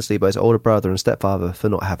teased relentlessly by his older brother and stepfather for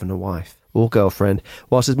not having a wife or girlfriend,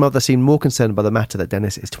 whilst his mother seemed more concerned by the matter that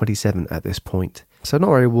Dennis is 27 at this point. So not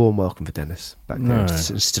a very warm welcome for Dennis back there in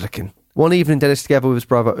Stricken. One evening, Dennis, together with his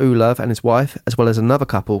brother Olav and his wife, as well as another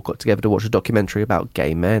couple, got together to watch a documentary about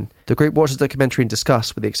gay men. The group watched the documentary and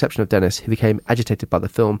discussed, with the exception of Dennis, who became agitated by the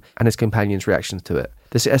film and his companion's reactions to it.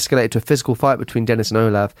 This escalated to a physical fight between Dennis and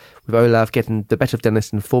Olav, with Olav getting the better of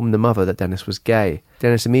Dennis and informing the mother that Dennis was gay.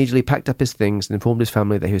 Dennis immediately packed up his things and informed his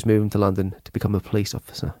family that he was moving to London to become a police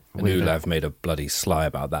officer. And Olav made a bloody sly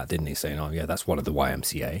about that, didn't he? Saying, oh yeah, that's one of the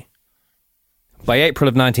YMCA. By April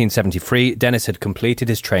of 1973, Dennis had completed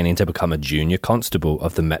his training to become a junior constable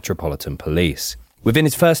of the Metropolitan Police. Within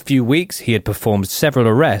his first few weeks, he had performed several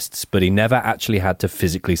arrests, but he never actually had to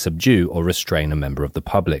physically subdue or restrain a member of the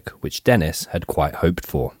public, which Dennis had quite hoped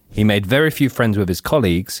for. He made very few friends with his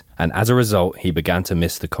colleagues, and as a result, he began to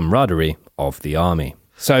miss the camaraderie of the army.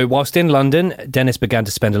 So whilst in London, Dennis began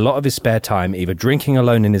to spend a lot of his spare time either drinking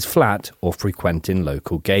alone in his flat or frequenting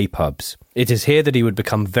local gay pubs. It is here that he would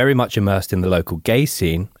become very much immersed in the local gay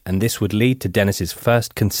scene, and this would lead to Dennis's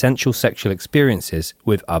first consensual sexual experiences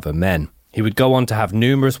with other men. He would go on to have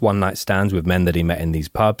numerous one-night stands with men that he met in these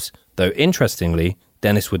pubs, though interestingly,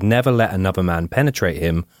 Dennis would never let another man penetrate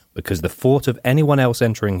him because the thought of anyone else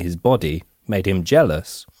entering his body made him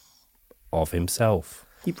jealous of himself.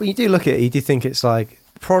 When you do look at it, you do think it's like,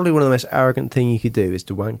 probably one of the most arrogant thing you could do is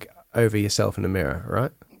to wank over yourself in a mirror,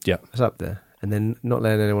 right? Yeah. It's up there. And then not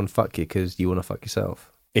letting anyone fuck you because you want to fuck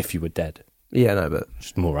yourself. If you were dead. Yeah, no, but...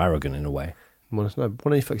 Just more arrogant in a way. Well, no, why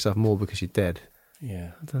don't you fuck yourself more because you're dead?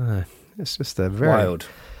 Yeah. I don't know. It's just a very...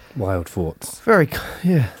 Wild thoughts. Very,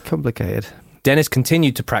 complicated. Dennis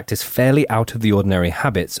continued to practice fairly out of the ordinary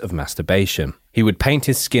habits of masturbation. He would paint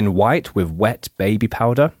his skin white with wet baby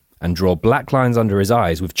powder and draw black lines under his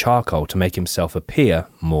eyes with charcoal to make himself appear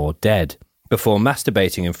more dead, before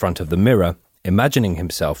masturbating in front of the mirror, imagining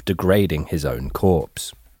himself degrading his own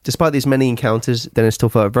corpse. Despite these many encounters, Dennis still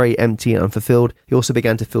felt very empty and unfulfilled. He also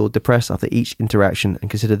began to feel depressed after each interaction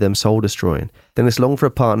and considered them soul-destroying. Dennis longed for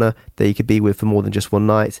a partner that he could be with for more than just one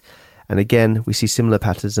night. And again, we see similar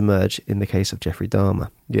patterns emerge in the case of Jeffrey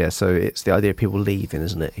Dahmer. Yeah, so it's the idea of people leaving,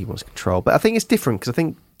 isn't it? He wants control. But I think it's different because I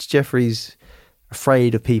think Jeffrey's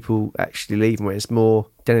afraid of people actually leaving, where it's more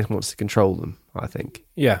Dennis wants to control them, I think.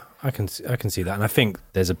 Yeah, I can see that. And I think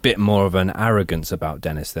there's a bit more of an arrogance about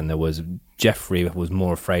Dennis than there was. Jeffrey was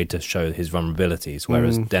more afraid to show his vulnerabilities,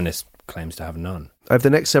 whereas Dennis claims to have none. Over the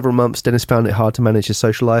next several months, Dennis found it hard to manage his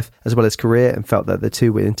social life as well as career and felt that the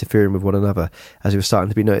two were interfering with one another, as he was starting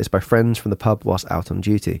to be noticed by friends from the pub whilst out on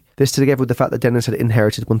duty. This, together with the fact that Dennis had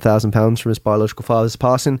inherited £1,000 from his biological father's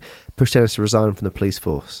passing, pushed Dennis to resign from the police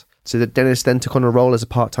force. So that Dennis then took on a role as a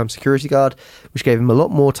part-time security guard, which gave him a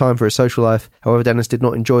lot more time for his social life. However, Dennis did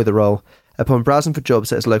not enjoy the role. Upon browsing for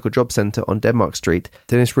jobs at his local job centre on Denmark Street,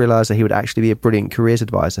 Dennis realised that he would actually be a brilliant careers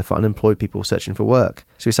advisor for unemployed people searching for work.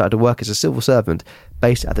 So he started to work as a civil servant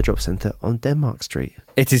based at the job centre on Denmark Street.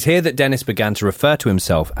 It is here that Dennis began to refer to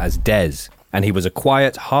himself as Des, and he was a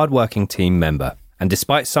quiet, hard-working team member. And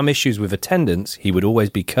despite some issues with attendance, he would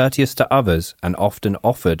always be courteous to others and often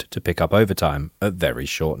offered to pick up overtime at very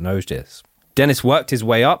short notice. Dennis worked his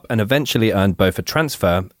way up and eventually earned both a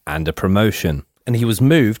transfer and a promotion. And he was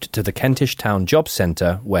moved to the Kentish Town Job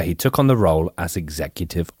Centre, where he took on the role as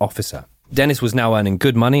executive officer. Dennis was now earning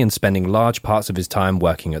good money and spending large parts of his time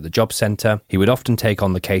working at the job centre. He would often take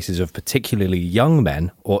on the cases of particularly young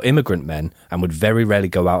men or immigrant men and would very rarely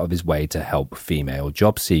go out of his way to help female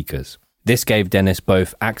job seekers. This gave Dennis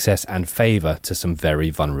both access and favour to some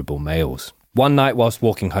very vulnerable males. One night whilst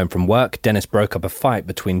walking home from work, Dennis broke up a fight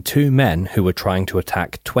between two men who were trying to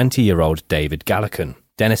attack 20-year-old David Gallican.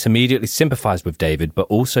 Dennis immediately sympathised with David, but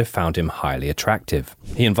also found him highly attractive.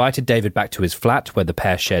 He invited David back to his flat, where the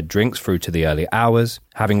pair shared drinks through to the early hours.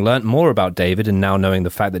 Having learnt more about David and now knowing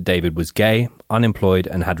the fact that David was gay, unemployed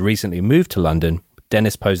and had recently moved to London,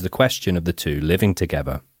 Dennis posed the question of the two living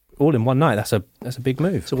together. All in one night, that's a big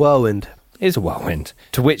move. It's a whirlwind. It is a whirlwind.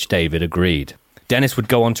 To which David agreed. Dennis would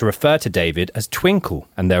go on to refer to David as Twinkle,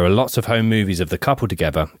 and there are lots of home movies of the couple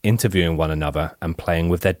together, interviewing one another and playing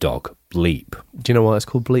with their dog, Bleep. Do you know why it's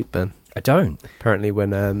called Bleep, Ben? I don't. Apparently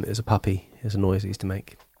when it was a puppy, it's a noise it used to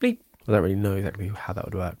make. Bleep. I don't really know exactly how that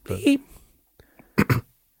would work. But... Bleep. Bleep.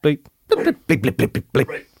 Bleep, bleep, bleep, bleep, bleep,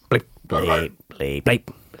 bleep, bleep, Bleep, bleep,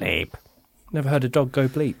 bleep, bleep. Never heard a dog go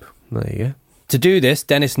bleep. There you go. To do this,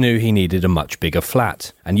 Dennis knew he needed a much bigger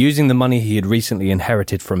flat, and using the money he had recently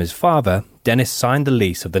inherited from his father, Dennis signed the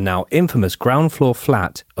lease of the now infamous ground floor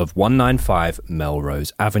flat of 195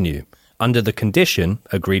 Melrose Avenue, under the condition,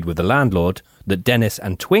 agreed with the landlord, that Dennis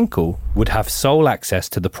and Twinkle would have sole access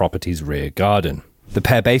to the property's rear garden. The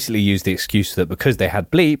pair basically used the excuse that because they had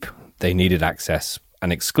Bleep, they needed access,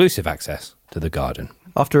 and exclusive access, to the garden.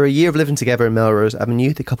 After a year of living together in Melrose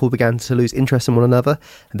Avenue, the couple began to lose interest in one another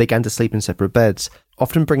and began to sleep in separate beds,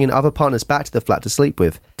 often bringing other partners back to the flat to sleep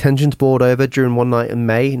with. Tensions boiled over during one night in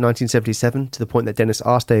May 1977 to the point that Dennis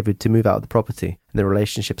asked David to move out of the property, and the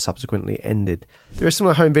relationship subsequently ended. There are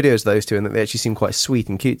some home videos of those two, and they actually seem quite sweet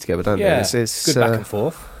and cute together, don't they? It's good back and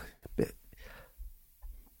forth. A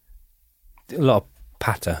lot of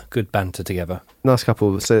patter, good banter together. Nice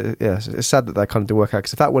couple. So, yeah, it's sad that kind of didn't work out,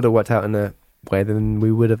 because if that would have worked out in a way, then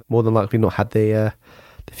we would have more than likely not had the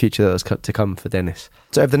future that was to come for Dennis.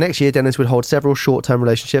 So over the next year, Dennis would hold several short-term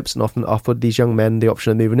relationships and often offered these young men the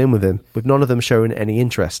option of moving in with him, with none of them showing any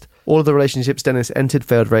interest. All of the relationships Dennis entered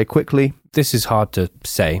failed very quickly. This is hard to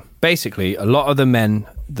say. Basically, a lot of the men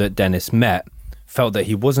that Dennis met felt that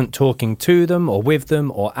he wasn't talking to them or with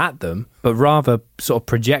them or at them, but rather sort of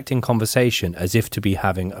projecting conversation as if to be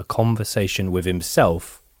having a conversation with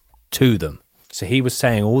himself to them. So he was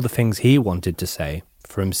saying all the things he wanted to say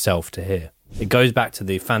for himself to hear. It goes back to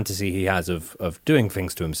the fantasy he has of doing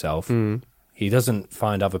things to himself. He doesn't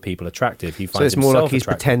find other people attractive. He finds so it's more like he's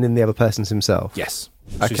attractive. pretending the other person's himself? Yes.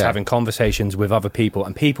 So he's having conversations with other people,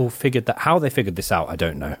 and people figured that. How they figured this out, I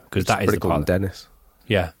don't know, because that is the part. Dennis.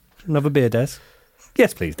 Yeah. Another beer, Des?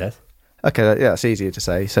 Yes, please, Des. Okay, that's easier to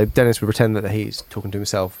say. So Dennis would pretend that he's talking to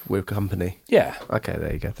himself with company. Yeah. Okay,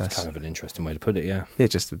 there you go. That's kind of an interesting way to put it, yeah. Yeah,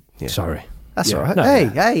 just... Yeah. Sorry. That's Yeah. all right. No,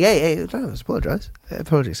 Hey, don't apologise.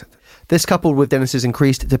 Apologies. This, coupled with Dennis's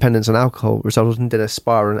increased dependence on alcohol, resulted in Dennis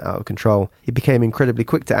spiralling out of control. He became incredibly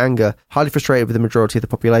quick to anger, highly frustrated with the majority of the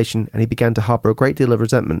population, and he began to harbour a great deal of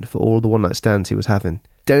resentment for all the one-night stands he was having.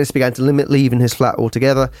 Dennis began to limit leaving his flat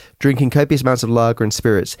altogether, drinking copious amounts of lager and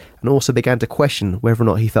spirits, and also began to question whether or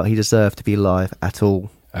not he felt he deserved to be alive at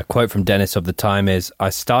all. A quote from Dennis of the time is, "I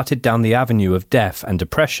started down the avenue of death and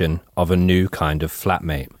depression of a new kind of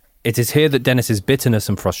flatmate." It is here that Dennis's bitterness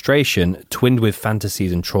and frustration, twinned with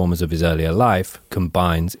fantasies and traumas of his earlier life,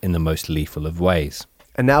 combines in the most lethal of ways.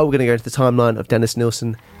 And now we're going to go into the timeline of Dennis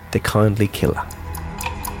Nilsen, the kindly killer.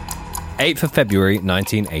 8th of February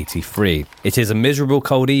 1983. It is a miserable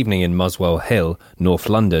cold evening in Muswell Hill, North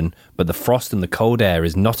London, but the frost and the cold air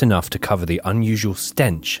is not enough to cover the unusual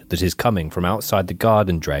stench that is coming from outside the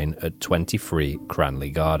garden drain at 23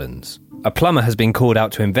 Cranley Gardens. A plumber has been called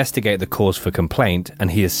out to investigate the cause for complaint,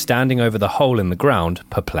 and he is standing over the hole in the ground,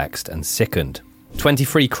 perplexed and sickened.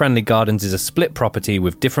 23 Cranley Gardens is a split property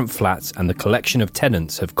with different flats, and the collection of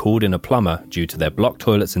tenants have called in a plumber due to their blocked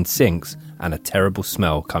toilets and sinks and a terrible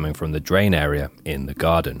smell coming from the drain area in the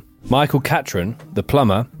garden. Michael Catron, the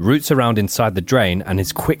plumber, roots around inside the drain and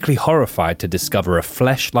is quickly horrified to discover a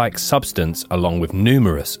flesh-like substance along with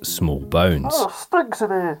numerous small bones. Oh, stinks in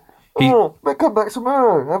here. I'll come back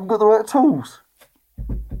tomorrow. I haven't got the right tools.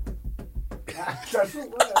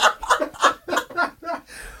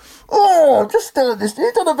 Oh, just staring at this.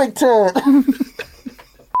 He's done a big turn.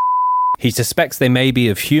 He suspects they may be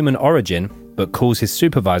of human origin, but calls his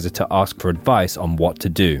supervisor to ask for advice on what to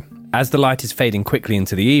do. As the light is fading quickly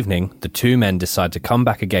into the evening, the two men decide to come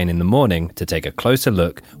back again in the morning to take a closer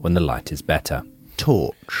look when the light is better.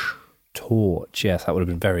 Torch, yes, that would have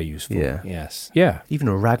been very useful. Yeah. Yes. Yeah. Even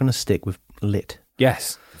a rag on a stick with lit.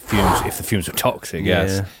 Yes. Fumes, if the fumes were toxic,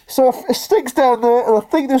 yes. Yeah. So it stinks down there, and I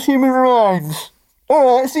think there's human remains.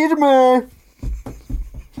 All right, see you tomorrow.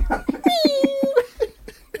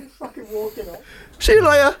 Fucking walking up. See you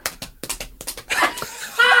later.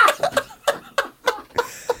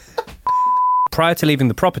 Prior to leaving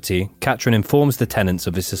the property, Catron informs the tenants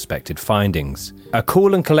of his suspected findings. A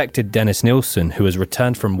cool and collected Dennis Nilsen, who has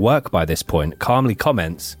returned from work by this point, calmly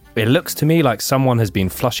comments, "It looks to me like someone has been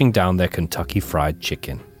flushing down their Kentucky Fried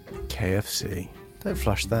Chicken." KFC. Don't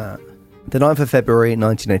flush that. The 9th of February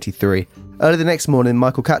 1983. Early the next morning,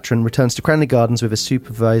 Michael Catron returns to Cranley Gardens with a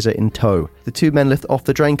supervisor in tow. The two men lift off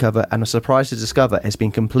the drain cover and are surprised to discover it has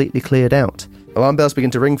been completely cleared out. Alarm bells begin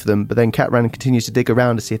to ring for them, but then Catron continues to dig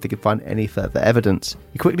around to see if they can find any further evidence.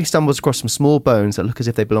 He quickly stumbles across some small bones that look as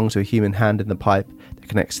if they belong to a human hand in the pipe that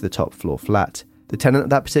connects to the top floor flat. The tenant of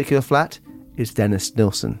that particular flat is Dennis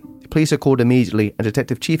Nilsen. The police are called immediately, and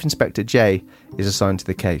Detective Chief Inspector J is assigned to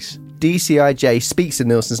the case. DCI J speaks to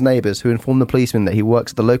Nilsen's neighbours, who inform the policeman that he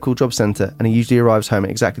works at the local job centre and he usually arrives home at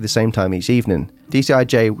exactly the same time each evening. DCI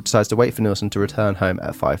J decides to wait for Nilsen to return home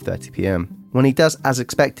at 5:30 p.m. When he does, as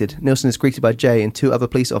expected, Nilsen is greeted by Jay and two other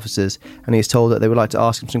police officers, and he is told that they would like to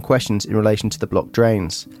ask him some questions in relation to the blocked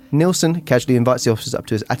drains. Nilsen casually invites the officers up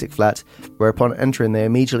to his attic flat, whereupon entering they are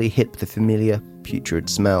immediately hit with the familiar putrid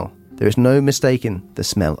smell. There is no mistaking the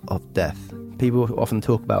smell of death. People often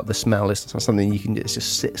talk about the smell. It's not something you can, it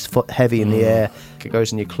just sits heavy in the air. It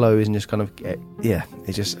goes in your clothes and just kind of,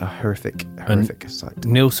 it's just a horrific sight.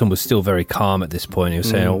 Nilsen was still very calm at this point. He was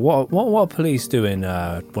saying, what are police doing?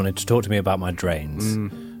 Wanted to talk to me about my drains.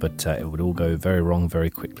 But it would all go very wrong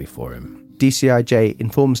very quickly for him. DCI J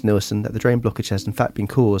informs Nilsen that the drain blockage has in fact been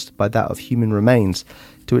caused by that of human remains,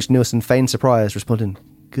 to which Nilsen feigns surprise, responding,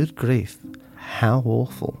 "Good grief, how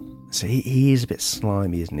awful." So he is a bit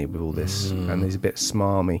slimy, isn't he, with all this? And he's a bit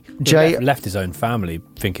smarmy. Jay left his own family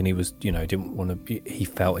thinking he was, didn't want to be, he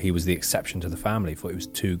felt he was the exception to the family, thought he was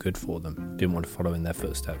too good for them, didn't want to follow in their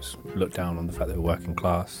footsteps, looked down on the fact they were working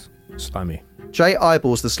class. Slimy. Jay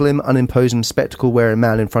eyeballs the slim, unimposing, spectacle-wearing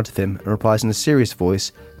man in front of him and replies in a serious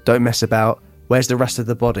voice, "Don't mess about. Where's the rest of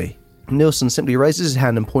the body?" Nilsen simply raises his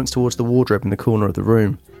hand and points towards the wardrobe in the corner of the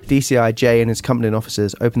room. DCI J and his company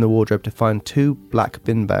officers open the wardrobe to find two black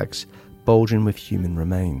bin bags. bulging with human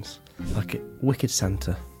remains. Like it, wicked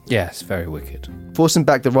Santa. Yes, very wicked. Forcing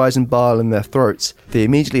back the rising bile in their throats, they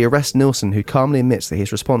immediately arrest Nilsen, who calmly admits that he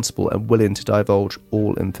is responsible and willing to divulge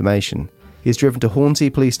all information. He is driven to Hornsey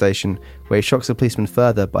police station, where he shocks the policeman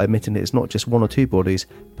further by admitting that it's not just 1 or 2 bodies,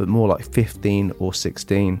 but more like 15 or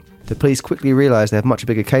 16. The police quickly realise they have a much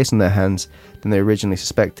bigger case on their hands than they originally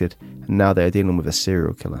suspected, and now they are dealing with a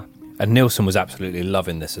serial killer. And Nilsen was absolutely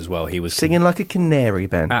loving this as well. He was singing like a canary,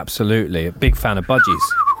 Ben. Absolutely. A big fan of budgies.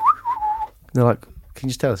 They're like, can you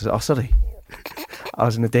just tell us? Oh, sorry. I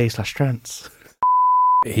was in a day/trance.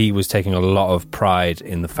 He was taking a lot of pride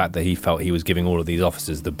in the fact that he felt he was giving all of these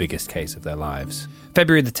officers the biggest case of their lives.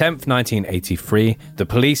 February the 10th, 1983, the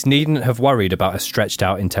police needn't have worried about a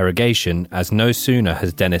stretched-out interrogation, as no sooner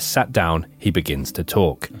has Dennis sat down, he begins to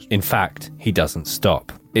talk. In fact, he doesn't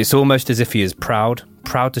stop. It's almost as if he is proud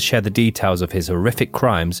to share the details of his horrific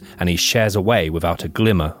crimes, and he shares away without a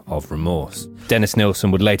glimmer of remorse. Dennis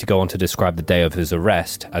Nilsen would later go on to describe the day of his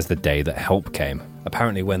arrest as the day that help came.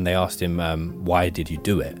 Apparently when they asked him, why did you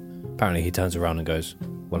do it? Apparently he turns around and goes,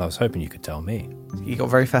 well, I was hoping you could tell me. He got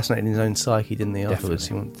very fascinated in his own psyche, didn't he, afterwards?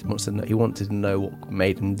 He wanted to know what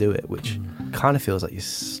made him do it, which kind of feels like you're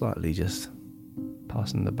slightly just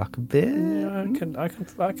passing the buck a bit. Yeah, I can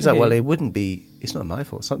It's like, well, it wouldn't be, it's not my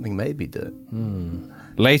fault, something maybe did it.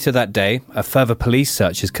 Later that day, a further police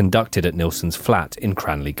search is conducted at Nilsen's flat in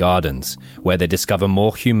Cranley Gardens, where they discover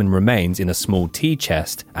more human remains in a small tea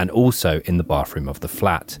chest and also in the bathroom of the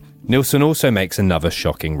flat. Nilsen also makes another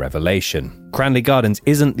shocking revelation. Cranley Gardens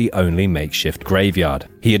isn't the only makeshift graveyard.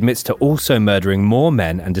 He admits to also murdering more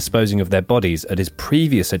men and disposing of their bodies at his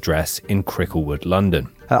previous address in Cricklewood, London.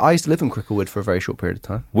 I used to live in Cricklewood for a very short period of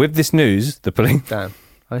time. With this news, the police... Damn.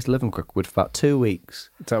 I used to live in Cricklewood for about 2 weeks.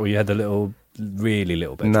 Is that where you had the really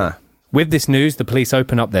little bit? Nah. With this news, the police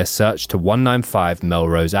open up their search to 195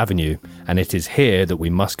 Melrose Avenue, and it is here that we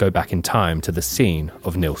must go back in time to the scene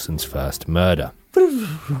of Nilsen's first murder.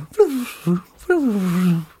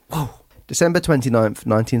 December 29th,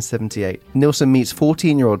 1978. Nilsen meets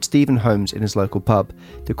 14-year-old Stephen Holmes in his local pub,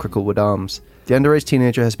 the Cricklewood Arms. The underage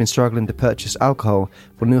teenager has been struggling to purchase alcohol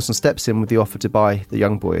when Nilsen steps in with the offer to buy the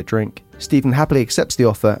young boy a drink. Stephen happily accepts the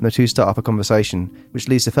offer and the two start up a conversation, which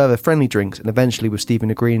leads to further friendly drinks and eventually with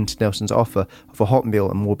Stephen agreeing to Nilsen's offer of a hot meal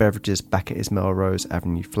and more beverages back at his Melrose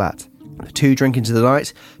Avenue flat. The two drink into the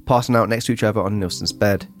night, passing out next to each other on Nilsen's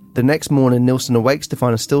bed. The next morning, Nilsen awakes to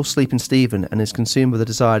find a still sleeping Stephen and is consumed with a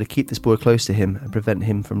desire to keep this boy close to him and prevent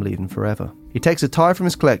him from leaving forever. He takes a tie from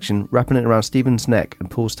his collection, wrapping it around Stephen's neck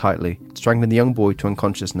and pulls tightly, strangling the young boy to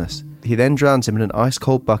unconsciousness. He then drowns him in an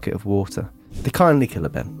ice-cold bucket of water. The kindly killer,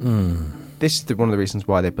 Ben. This is one of the reasons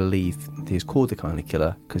why they believe he was called the kindly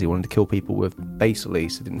killer, because he wanted to kill people with basically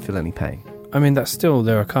so didn't feel any pain. I mean, that's still,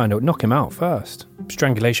 they're a kind of, knock him out first.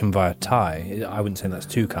 Strangulation via tie, I wouldn't say that's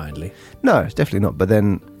too kindly. No, it's definitely not. But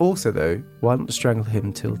then, also though, why not strangle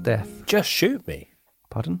him till death? Just shoot me.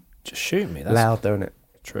 Pardon? Just shoot me. That's loud, don't it?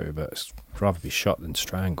 True, but I'd rather be shot than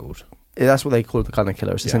strangled. That's what they call the kind of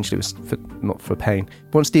killer. It's essentially was not for pain.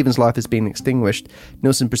 Once Stephen's life has been extinguished,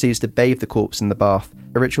 Nilsen proceeds to bathe the corpse in the bath,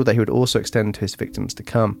 a ritual that he would also extend to his victims to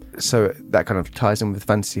come. So that kind of ties in with the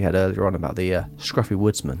fantasy he had earlier on about the scruffy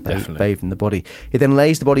woodsman bathing the body. He then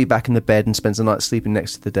lays the body back in the bed and spends the night sleeping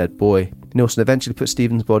next to the dead boy. Nilsen eventually puts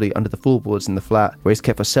Stephen's body under the floorboards in the flat, where he's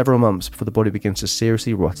kept for several months before the body begins to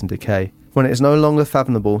seriously rot and decay. When it is no longer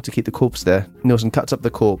fathomable to keep the corpse there, Nilsen cuts up the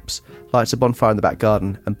corpse, lights a bonfire in the back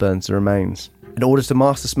garden, and burns the remains. In order to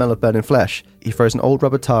mask the smell of burning flesh, he throws an old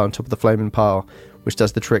rubber tire on top of the flaming pile, which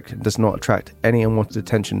does the trick and does not attract any unwanted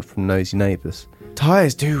attention from nosy neighbours.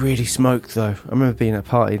 Tyres do really smoke, though. I remember being at a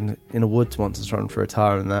party in the woods once and trying for a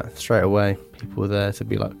tyre and that. Straight away, people were there to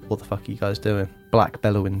be like, what the fuck are you guys doing? Black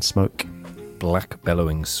bellowing smoke. Black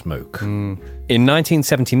bellowing smoke. In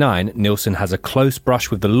 1979, Nilsen has a close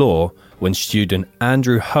brush with the law when student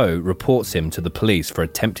Andrew Ho reports him to the police for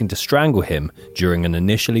attempting to strangle him during an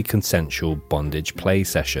initially consensual bondage play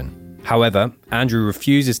session. However, Andrew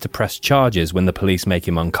refuses to press charges when the police make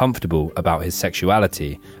him uncomfortable about his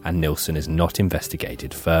sexuality, and Nilsen is not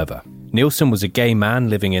investigated further. Nilsen was a gay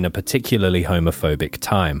man living in a particularly homophobic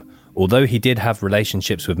time. Although he did have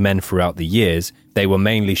relationships with men throughout the years, they were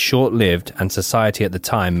mainly short-lived, and society at the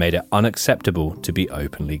time made it unacceptable to be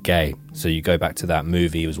openly gay. So you go back to that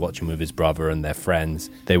movie he was watching with his brother and their friends.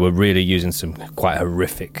 They were really using some quite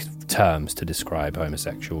horrific terms to describe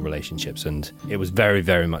homosexual relationships, and it was very,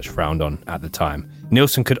 very much frowned on at the time.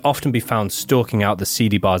 Nilsen could often be found stalking out the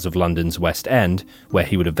seedy bars of London's West End, where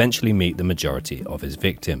he would eventually meet the majority of his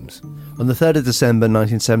victims. On the 3rd of December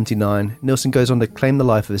 1979, Nilsen goes on to claim the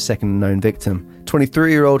life of his second known victim,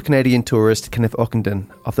 23-year-old Canadian tourist Kenneth Ockenden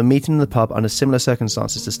after meeting in the pub under similar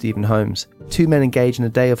circumstances to Stephen Holmes. Two men engage in a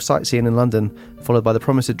day of sightseeing in London, followed by the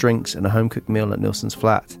promise of drinks and a home-cooked meal at Nilsen's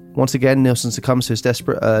flat. Once again, Nilsen succumbs to his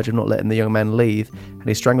desperate urge of not letting the young man leave, and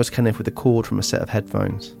he strangles Kenneth with a cord from a set of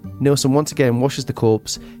headphones. Nilsen once again washes the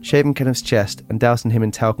corpse, shaving Kenneth's chest and dousing him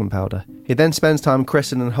in talcum powder. He then spends time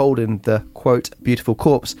caressing and holding the, quote, beautiful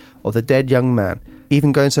corpse of the dead young man,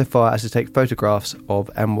 even going so far as to take photographs of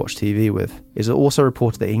and watch TV with. It is also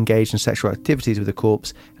reported that he engaged in sexual activities with the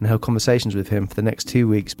corpse and held conversations with him for the next 2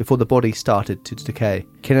 weeks before the body started to decay.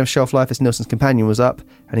 Kenneth's shelf life as Nilsen's companion was up,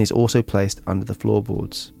 and he is also placed under the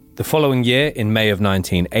floorboards. The following year, in May of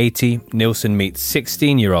 1980, Nilsen meets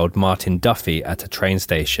 16-year-old Martin Duffy at a train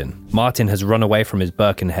station. Martin has run away from his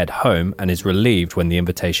Birkenhead home and is relieved when the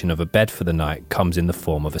invitation of a bed for the night comes in the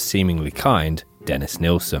form of a seemingly kind Dennis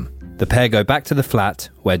Nilsen. The pair go back to the flat,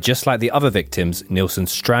 where just like the other victims, Nilsen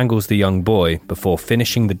strangles the young boy before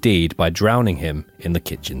finishing the deed by drowning him in the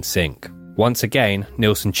kitchen sink. Once again,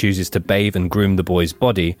 Nilsen chooses to bathe and groom the boy's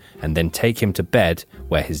body and then take him to bed,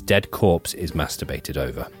 where his dead corpse is masturbated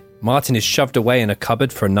over. Martin is shoved away in a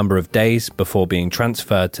cupboard for a number of days before being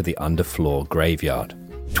transferred to the underfloor graveyard.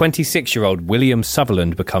 26-year-old William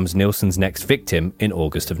Sutherland becomes Nilsen's next victim in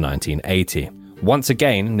August of 1980. Once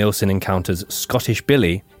again, Nilsen encounters Scottish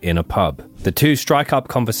Billy in a pub. The two strike up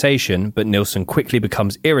conversation, but Nilsen quickly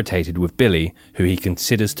becomes irritated with Billy, who he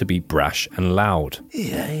considers to be brash and loud.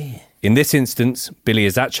 In this instance, Billy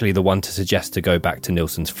is actually the one to suggest to go back to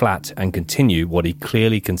Nilsen's flat and continue what he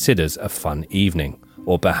clearly considers a fun evening.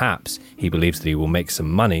 Or perhaps he believes that he will make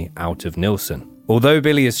some money out of Nilsen. Although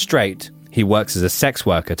Billy is straight, he works as a sex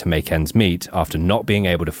worker to make ends meet after not being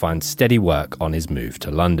able to find steady work on his move to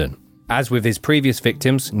London. As with his previous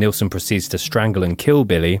victims, Nilsen proceeds to strangle and kill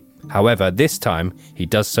Billy. However, this time, he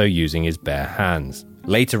does so using his bare hands,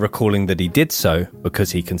 later recalling that he did so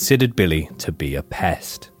because he considered Billy to be a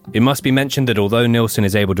pest. It must be mentioned that although Nilsen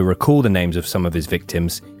is able to recall the names of some of his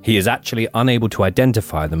victims, he is actually unable to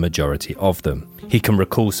identify the majority of them. He can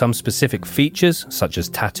recall some specific features, such as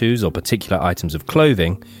tattoos or particular items of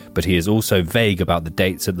clothing, but he is also vague about the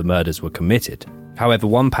dates that the murders were committed. However,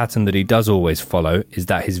 one pattern that he does always follow is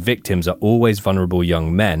that his victims are always vulnerable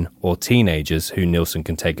young men or teenagers who Nilsen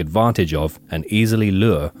can take advantage of and easily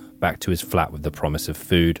lure back to his flat with the promise of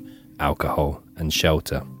food, alcohol and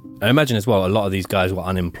shelter. I imagine as well, a lot of these guys were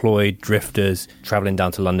unemployed, drifters, travelling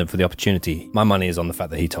down to London for the opportunity. My money is on the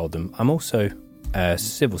fact that he told them, I'm also a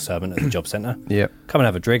civil servant at the job centre. Yep. Come and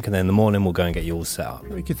have a drink, and then in the morning we'll go and get you all set up.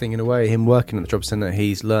 We could think, in a way, him working at the job centre,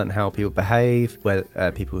 he's learned how people behave, where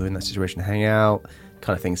people who are in that situation hang out,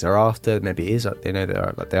 kind of things they're after. Maybe it is like they know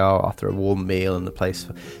they are after a warm meal and the place.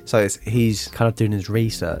 So he's kind of doing his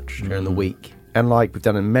research during the week. And like we've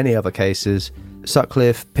done in many other cases,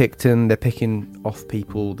 Sutcliffe, Picton, they're picking off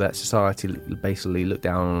people that society basically look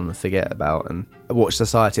down on and forget about, and what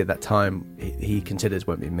society at that time he considers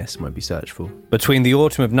won't be missed, won't be searched for. Between the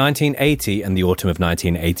autumn of 1980 and the autumn of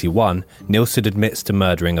 1981, Nilsen admits to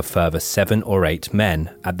murdering a further 7 or 8 men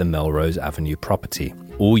at the Melrose Avenue property,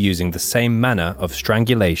 all using the same manner of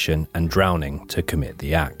strangulation and drowning to commit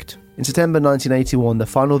the act. In September 1981, the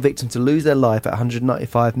final victim to lose their life at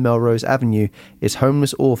 195 Melrose Avenue is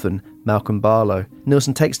homeless orphan Malcolm Barlow.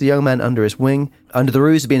 Nilsen takes the young man under his wing, under the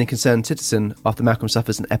ruse of being a concerned citizen, after Malcolm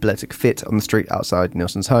suffers an epileptic fit on the street outside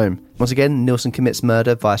Nilsen's home. Once again, Nilsen commits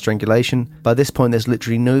murder via strangulation. By this point, there's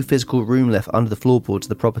literally no physical room left under the floorboards of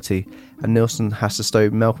the property, and Nilsen has to stow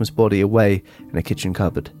Malcolm's body away in a kitchen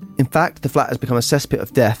cupboard. In fact, the flat has become a cesspit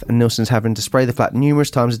of death, and Nilsen's having to spray the flat numerous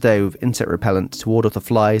times a day with insect repellent to ward off the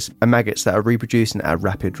flies and maggots that are reproducing at a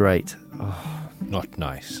rapid rate. Oh. Not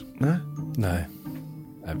nice. No.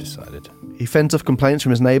 I've decided. He fends off complaints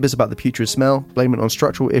from his neighbours about the putrid smell, blaming it on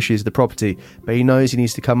structural issues of the property, but he knows he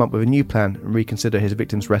needs to come up with a new plan and reconsider his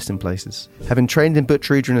victims' resting places. Having trained in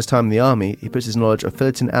butchery during his time in the army, he puts his knowledge of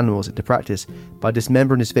filleting animals into practice by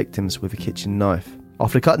dismembering his victims with a kitchen knife.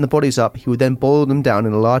 After cutting the bodies up, he would then boil them down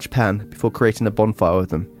in a large pan before creating a bonfire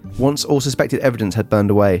with them. Once all suspected evidence had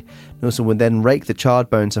burned away, Nilsen would then rake the charred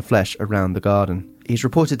bones and flesh around the garden. He's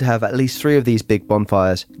reported to have at least 3 of these big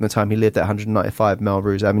bonfires in the time he lived at 195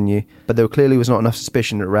 Melrose Avenue, but there clearly was not enough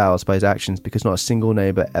suspicion aroused by his actions because not a single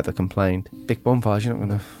neighbour ever complained. Big bonfires, you're not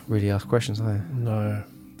going to really ask questions, are you? No.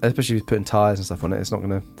 Especially with putting tyres and stuff on it, there's not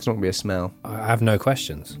going to be a smell. I have no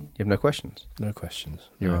questions. You have no questions? No questions.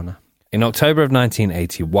 Your Honour. In October of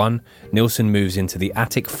 1981, Nilsen moves into the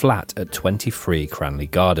attic flat at 23 Cranley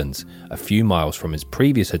Gardens, a few miles from his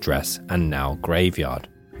previous address and now graveyard.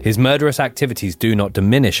 His murderous activities do not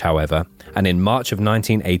diminish, however, and in March of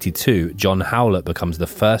 1982, John Howlett becomes the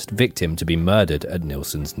first victim to be murdered at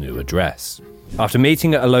Nilsen's new address. After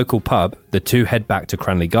meeting at a local pub, the two head back to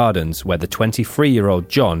Cranley Gardens, where the 23-year-old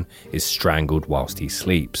John is strangled whilst he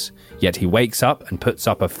sleeps. Yet he wakes up and puts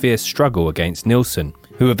up a fierce struggle against Nilsen,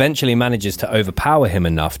 who eventually manages to overpower him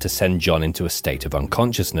enough to send John into a state of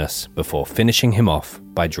unconsciousness before finishing him off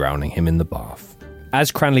by drowning him in the bath.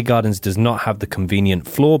 As Cranley Gardens does not have the convenient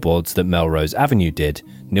floorboards that Melrose Avenue did,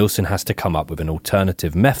 Nilsen has to come up with an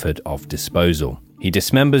alternative method of disposal. He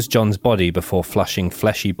dismembers John's body before flushing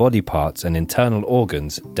fleshy body parts and internal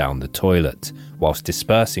organs down the toilet, whilst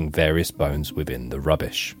dispersing various bones within the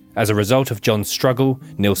rubbish. As a result of John's struggle,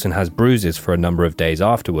 Nilsen has bruises for a number of days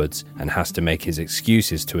afterwards and has to make his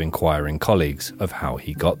excuses to inquiring colleagues of how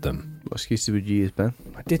he got them. What excuses would you use, Ben?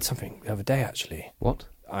 I did something the other day, actually. What?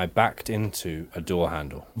 I backed into a door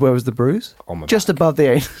handle. Where was the bruise? On my Just back. above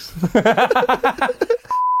the anus.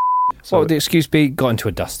 What would the excuse be? Got into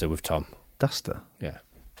a duster with Tom. Duster? Yeah.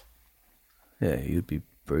 Yeah, you'd be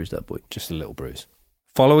bruised up, boy. Just a little bruise.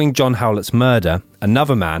 Following John Howlett's murder,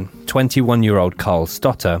 another man, 21-year-old Carl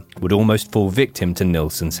Stotter, would almost fall victim to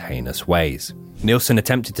Nilsen's heinous ways. Nilsen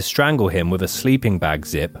attempted to strangle him with a sleeping bag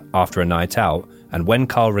zip after a night out, and when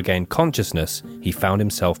Carl regained consciousness, he found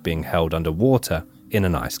himself being held underwater in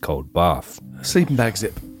an ice-cold bath. A sleeping bag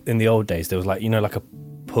zip? In the old days, there was like a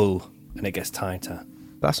pull and it gets tighter.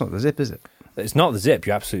 That's not the zip, is it? It's not the zip.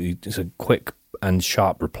 It's a quick and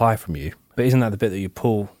sharp reply from you. But isn't that the bit that you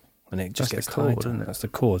pull and it just gets tighter? Isn't it? That's the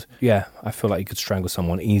cord. Yeah, I feel like you could strangle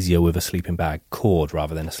someone easier with a sleeping bag cord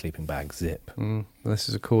rather than a sleeping bag zip. This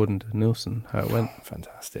is according to Nilsen, how it went.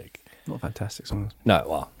 Fantastic. Not fantastic songs. No,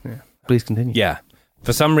 well. Yeah. Please continue. Yeah.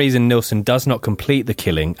 For some reason, Nilsen does not complete the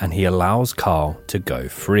killing and he allows Carl to go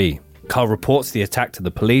free. Carl reports the attack to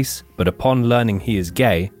the police, but upon learning he is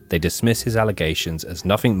gay, they dismiss his allegations as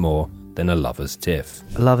nothing more than a lover's tiff.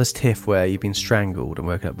 A lover's tiff where you've been strangled and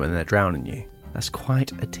woken up when they're drowning you. That's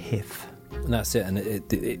quite a tiff. And that's it. And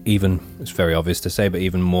it even, it's very obvious to say, but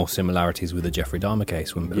even more similarities with the Jeffrey Dahmer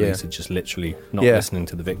case when police are just literally not listening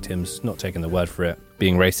to the victims, not taking the word for it,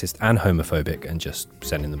 being racist and homophobic and just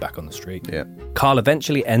sending them back on the street. Yeah. Carl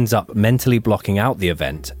eventually ends up mentally blocking out the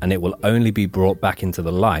event, and it will only be brought back into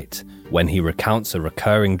the light when he recounts a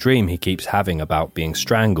recurring dream he keeps having about being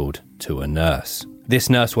strangled to a nurse. This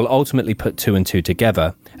nurse will ultimately put two and two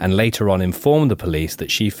together and later on inform the police that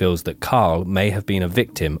she feels that Carl may have been a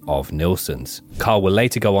victim of Nilsen's. Carl will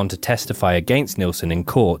later go on to testify against Nilsen in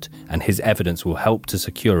court, and his evidence will help to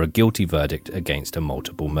secure a guilty verdict against a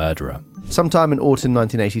multiple murderer. Sometime in autumn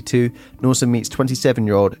 1982, Nilsen meets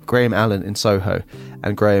 27-year-old Graham Allen in Soho,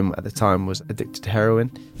 and Graham at the time was addicted to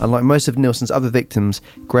heroin. Unlike most of Nilsen's other victims,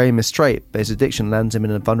 Graham is straight, but his addiction lands him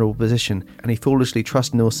in a vulnerable position, and he foolishly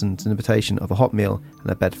trusts Nilsen's invitation of a hot meal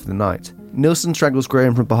and a bed for the night. Nilsen strangles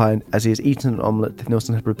Graham from behind as he has eaten an omelette that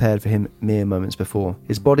Nilsen had prepared for him mere moments before.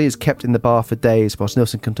 His body is kept in the bath for days whilst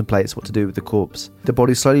Nilsen contemplates what to do with the corpse. The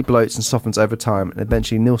body slowly bloats and softens over time, and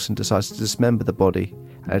eventually Nilsen decides to dismember the body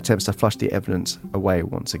and attempts to flush the evidence away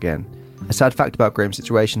once again. A sad fact about Graham's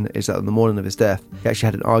situation is that on the morning of his death, he actually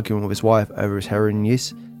had an argument with his wife over his heroin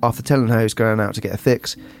use. After telling her he was going out to get a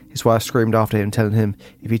fix, his wife screamed after him, telling him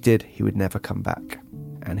if he did, he would never come back.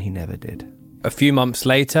 And he never did. A few months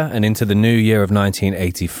later, and into the new year of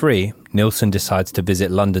 1983, Nilsen decides to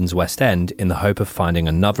visit London's West End in the hope of finding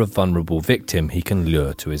another vulnerable victim he can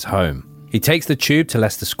lure to his home. He takes the tube to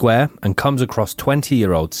Leicester Square and comes across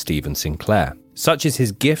 20-year-old Stephen Sinclair. Such is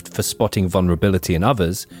his gift for spotting vulnerability in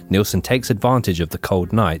others, Nilsen takes advantage of the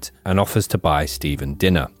cold night and offers to buy Stephen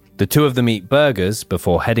dinner. The two of them eat burgers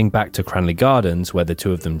before heading back to Cranley Gardens, where the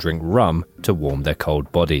two of them drink rum to warm their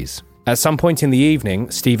cold bodies. At some point in the evening,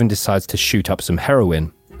 Stephen decides to shoot up some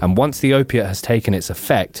heroin, and once the opiate has taken its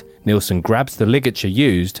effect, Nilsen grabs the ligature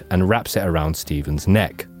used and wraps it around Stephen's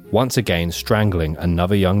neck, once again strangling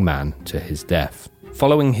another young man to his death.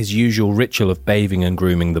 Following his usual ritual of bathing and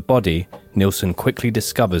grooming the body, Nilsen quickly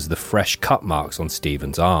discovers the fresh cut marks on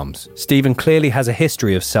Stephen's arms. Stephen clearly has a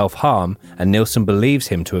history of self-harm, and Nilsen believes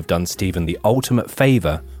him to have done Stephen the ultimate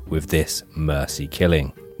favour with this mercy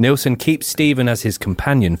killing. Nilsen keeps Stephen as his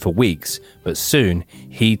companion for weeks, but soon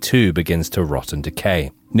he too begins to rot and decay.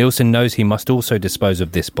 Nilsen knows he must also dispose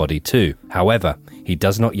of this body too. However, he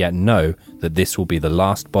does not yet know that this will be the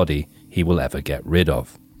last body he will ever get rid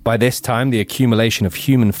of. By this time, the accumulation of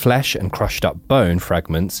human flesh and crushed up bone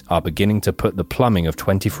fragments are beginning to put the plumbing of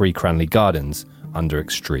 23 Cranley Gardens under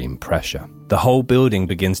extreme pressure. The whole building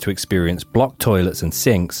begins to experience blocked toilets and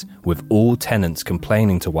sinks, with all tenants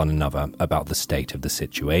complaining to one another about the state of the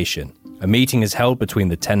situation. A meeting is held between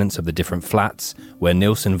the tenants of the different flats, where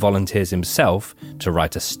Nilsen volunteers himself to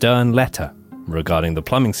write a stern letter regarding the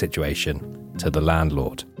plumbing situation to the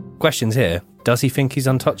landlord. Questions here: does he think he's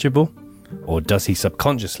untouchable? or does he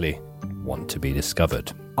subconsciously want to be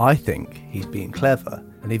discovered? I think he's being clever,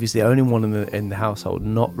 and if he's the only one in the household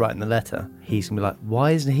not writing the letter, he's going to be like,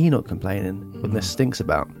 why isn't he not complaining when this stinks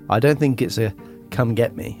about? I don't think it's a come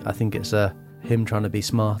get me. I think it's a him trying to be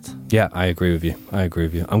smart. Yeah, I agree with you. I'm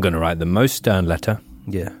going to write the most stern letter.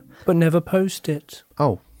 Yeah. But never post it.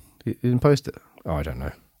 Oh, you didn't post it? Oh, I don't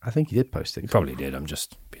know. I think you did post it. You probably did. I'm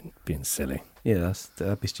just being silly. Yeah,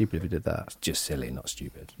 that'd be stupid if you did that. It's just silly, not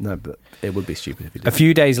stupid. No, but it would be stupid if you did. A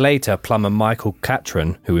few days later, plumber Michael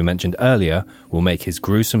Catron, who we mentioned earlier, will make his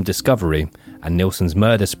gruesome discovery, and Nilsen's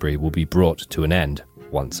murder spree will be brought to an end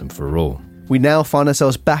once and for all. We now find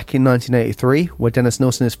ourselves back in 1983, where Dennis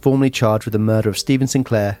Nilsen is formally charged with the murder of Stephen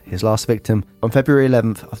Sinclair, his last victim. On February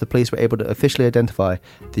 11th, the police were able to officially identify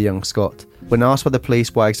the young Scot. When asked by the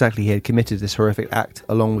police why exactly he had committed this horrific act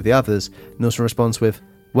along with the others, Nilsen responds with,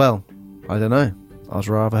 well, I don't know. I was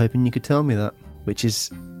rather hoping you could tell me that. Which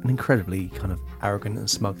is an incredibly kind of arrogant and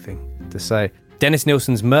smug thing to say. Dennis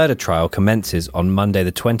Nilsen's murder trial commences on Monday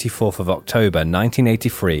the 24th of October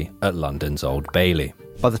 1983 at London's Old Bailey.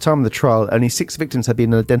 By the time of the trial, only 6 victims had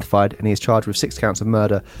been identified, and he is charged with 6 counts of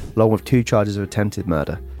murder, along with 2 charges of attempted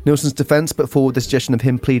murder. Nilsen's defence put forward the suggestion of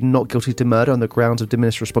him pleading not guilty to murder on the grounds of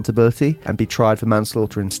diminished responsibility and be tried for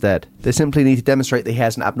manslaughter instead. They simply need to demonstrate that he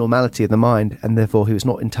has an abnormality of the mind, and therefore he was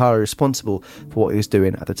not entirely responsible for what he was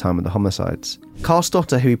doing at the time of the homicides. Carl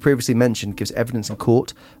Stotter, who we previously mentioned, gives evidence in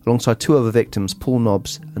court, alongside 2 other victims, Paul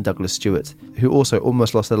Nobbs and Douglas Stewart, who also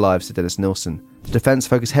almost lost their lives to Dennis Nilsen. The defence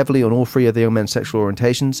focused heavily on all 3 of the young men's sexual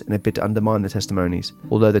orientations in a bid to undermine the testimonies,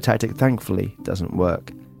 although the tactic thankfully doesn't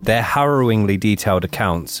work. Their harrowingly detailed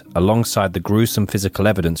accounts, alongside the gruesome physical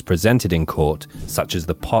evidence presented in court, such as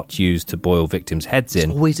the pot used to boil victims' heads in...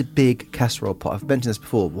 It's always a big casserole pot. I've mentioned this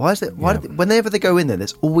before. Why is it? Whenever they go in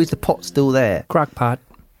there's always the pot still there. Crock pot.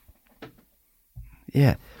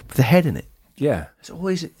 Yeah, with the head in it. Yeah. It's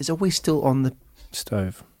always still on the...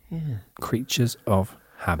 stove. Yeah. Creatures of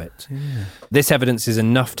habit. Yeah. This evidence is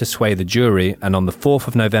enough to sway the jury, and on the 4th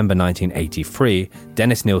of November 1983,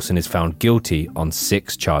 Dennis Nilsen is found guilty on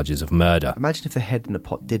 6 charges of murder. Imagine if the head in the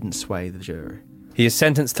pot didn't sway the jury. He is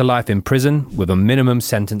sentenced to life in prison, with a minimum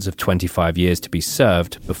sentence of 25 years to be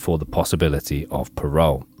served before the possibility of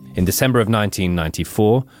parole. In December of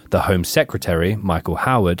 1994, the Home Secretary, Michael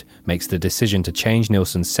Howard, makes the decision to change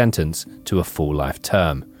Nilsen's sentence to a full life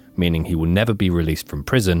term, meaning he will never be released from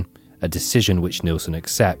prison, a decision which Nilsen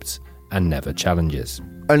accepts and never challenges.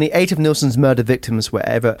 Only 8 of Nilsen's murder victims were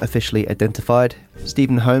ever officially identified.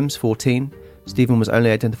 Stephen Holmes, 14. Stephen was only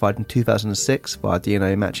identified in 2006 via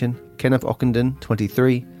DNA matching. Kenneth Ockenden,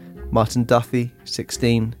 23. Martin Duffy,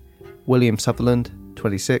 16. William Sutherland,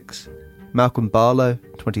 26. Malcolm Barlow,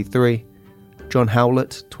 23. John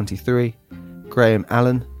Howlett, 23. Graham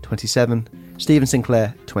Allen, 27. Stephen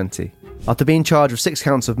Sinclair, 20. After being charged with 6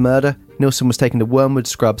 counts of murder, Nilsen was taken to Wormwood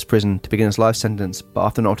Scrubs prison to begin his life sentence, but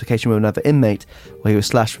after an altercation with another inmate, where he was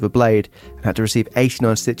slashed with a blade and had to receive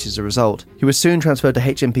 89 stitches as a result, he was soon transferred to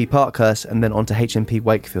HMP Parkhurst and then on to HMP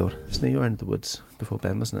Wakefield. It's near your end of the woods before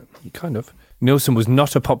Ben, wasn't it? Kind of. Nilsen was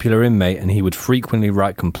not a popular inmate, and he would frequently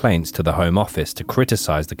write complaints to the Home Office to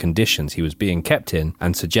criticise the conditions he was being kept in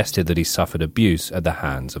and suggested that he suffered abuse at the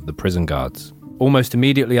hands of the prison guards. Almost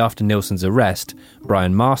immediately after Nilsen's arrest,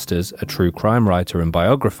 Brian Masters, a true crime writer and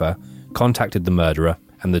biographer, contacted the murderer,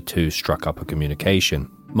 and the 2 struck up a communication.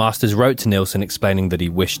 Masters wrote to Nilsen explaining that he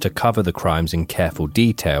wished to cover the crimes in careful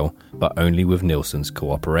detail, but only with Nilsen's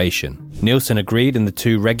cooperation. Nilsen agreed, and the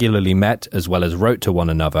 2 regularly met as well as wrote to one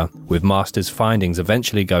another, with Masters' findings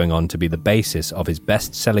eventually going on to be the basis of his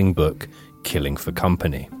best-selling book, Killing for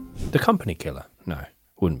Company. The Company Killer? No.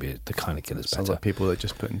 Wouldn't be the kind of killer's Sounds better. like people that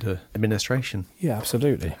just put into administration. Yeah,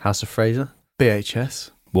 absolutely. House of Fraser.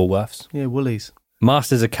 BHS. Woolworths. Yeah, Woolies.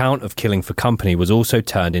 Masters' account of Killing for Company was also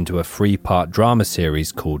turned into a 3-part drama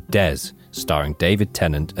series called Des, starring David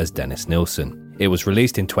Tennant as Dennis Nilsen. It was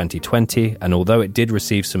released in 2020, and although it did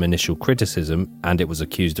receive some initial criticism and it was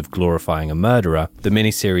accused of glorifying a murderer, the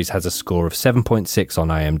miniseries has a score of 7.6 on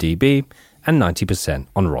IMDb and 90%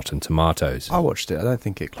 on Rotten Tomatoes. I watched it. I don't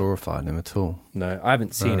think it glorified him at all. No, I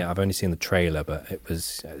haven't seen it. I've only seen the trailer, but it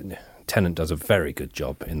was... Tennant does a very good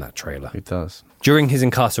job in that trailer. He does. During his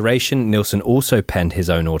incarceration, Nilsen also penned his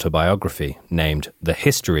own autobiography, named The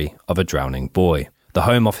History of a Drowning Boy. The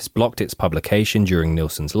Home Office blocked its publication during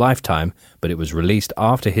Nilsen's lifetime, but it was released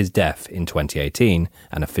after his death in 2018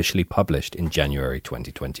 and officially published in January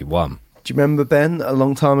 2021. Do you remember, Ben, a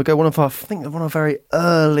long time ago, one of our very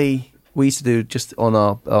early... We used to do just on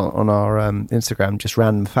our Instagram, just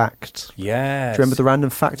random facts. Yes. Do you remember the random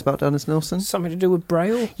fact about Dennis Nilsen? Something to do with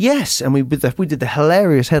Braille? Yes, and we did the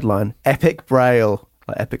hilarious headline, Epic Braille.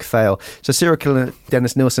 epic fail. So serial killer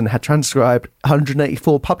Dennis Nilsen had transcribed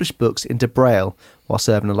 184 published books into Braille while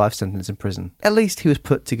serving a life sentence in prison. At least he was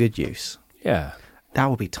put to good use. Yeah. That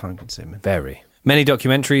would be time-consuming. Very. Many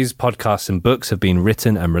documentaries, podcasts and books have been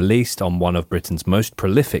written and released on one of Britain's most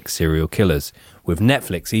prolific serial killers, with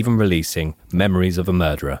Netflix even releasing Memories of a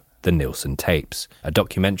Murderer, The Nilsen Tapes, a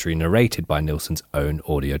documentary narrated by Nilsen's own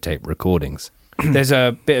audio tape recordings. There's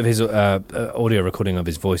a bit of his audio recording of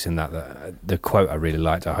his voice in that the quote I really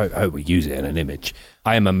liked. I hope we use it in an image.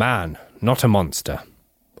 I am a man, not a monster.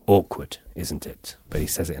 Awkward, isn't it? But he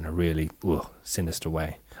says it in a really sinister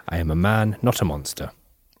way. I am a man, not a monster.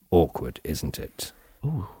 Awkward, isn't it?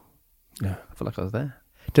 Ooh. Yeah, I feel like I was there.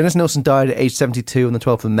 Dennis Nilsen died at age 72 on the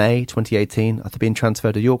 12th of May 2018 after being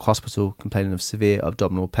transferred to York Hospital complaining of severe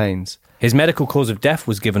abdominal pains. His medical cause of death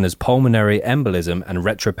was given as pulmonary embolism and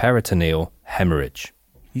retroperitoneal hemorrhage.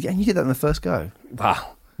 And you did that in the first go?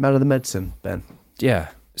 Wow. Man of the medicine, Ben. Yeah.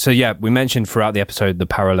 So, we mentioned throughout the episode the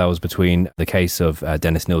parallels between the case of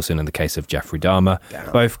Dennis Nilsen and the case of Jeffrey Dahmer. Damn.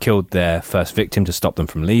 Both killed their first victim to stop them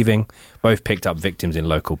from leaving. Both picked up victims in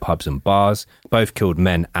local pubs and bars. Both killed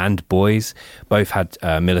men and boys. Both had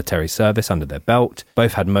military service under their belt.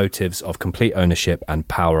 Both had motives of complete ownership and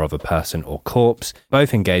power of a person or corpse.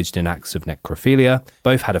 Both engaged in acts of necrophilia.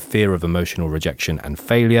 Both had a fear of emotional rejection and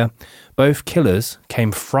failure. Both killers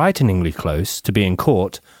came frighteningly close to being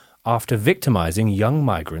caught after victimising young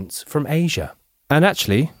migrants from Asia. And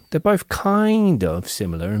actually, they're both kind of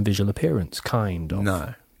similar in visual appearance. Kind of.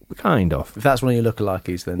 No. Kind of. If that's one of your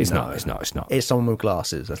lookalikes, then It's no. not. It's someone with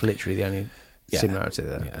glasses. That's literally the only similarity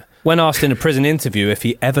there. Yeah. When asked in a prison interview if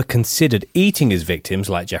he ever considered eating his victims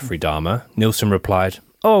like Jeffrey Dahmer, Nilsen replied,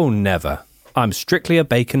 "Oh, never. I'm strictly a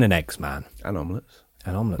bacon and eggs man." And omelettes.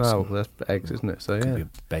 And omelettes. No, that's eggs, isn't it? So, Could be a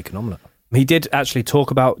bacon omelette. He did actually talk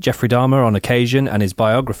about Jeffrey Dahmer on occasion, and his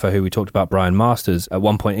biographer, who we talked about, Brian Masters, at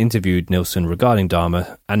one point interviewed Nilsen regarding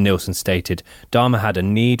Dahmer, and Nilsen stated, Dahmer had a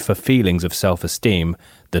need for feelings of self-esteem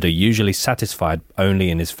that are usually satisfied only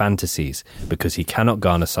in his fantasies, because he cannot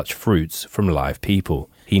garner such fruits from live people.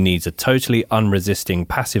 He needs a totally unresisting,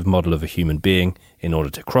 passive model of a human being in order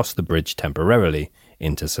to cross the bridge temporarily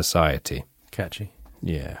into society. Catchy.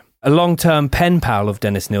 Yeah. A long-term pen pal of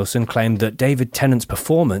Dennis Nilsen claimed that David Tennant's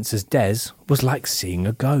performance as Des was like seeing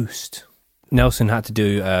a ghost. Nilsen had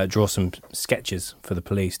to draw some sketches for the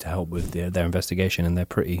police to help with their investigation, and they're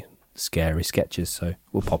pretty scary sketches, so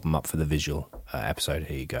we'll pop them up for the visual episode.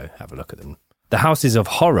 Here you go, have a look at them. The houses of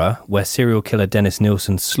horror, where serial killer Dennis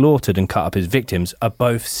Nilsen slaughtered and cut up his victims, are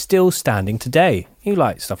both still standing today. You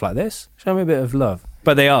like stuff like this? Show me a bit of love.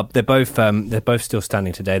 But they are. They're both still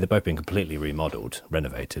standing today. They've both been completely remodelled,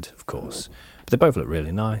 renovated, of course. But they both look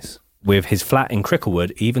really nice. With his flat in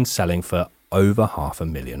Cricklewood even selling for over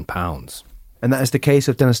 £500,000. And that is the case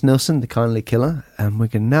of Dennis Nilsen, the kindly killer. And we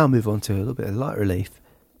can now move on to a little bit of light relief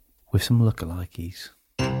with some lookalikes.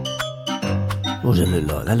 What does it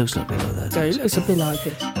look like? That looks like a bit like that. So it looks a bit like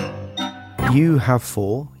this. You have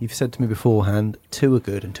 4. You've said to me beforehand, 2 are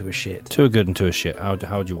good and 2 are shit. 2 are good and 2 are shit. How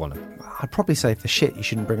would you want it? I'd probably say if they're shit, you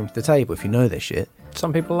shouldn't bring them to the table if you know they're shit.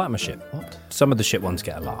 Some people like my shit. What? Some of the shit ones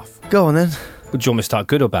get a laugh. Go on then. Would you want me to start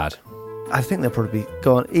good or bad? I think they'll probably be...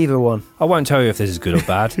 Go on, either one. I won't tell you if this is good or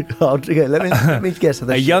bad. Okay, let me guess.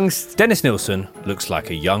 Dennis Nilsen looks like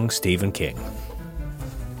a young Stephen King.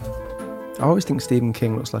 I always think Stephen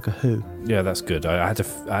King looks like a Who. Yeah, that's good. I had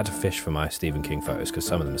to fish for my Stephen King photos because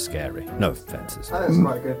some of them are scary. No offences. That's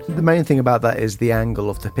quite good. The main thing about that is the angle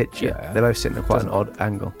of the picture. Yeah. They're both sitting at quite an odd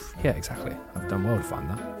angle. Yeah, exactly. I've done well to find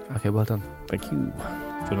that. Okay, well done. Thank you. Do you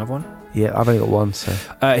want another one? Yeah, I've only got one, so...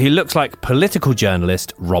 he looks like political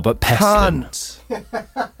journalist Robert Peston.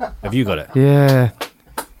 Have you got it? Yeah.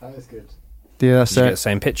 That is good. Yeah, that's Did you it. get the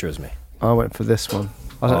same picture as me? I went for this one.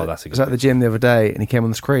 That's a good I was at the gym the other day and he came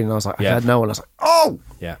on the screen and I was like, I had no one. I was like, oh!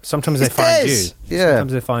 Yeah, sometimes they find you. Yeah.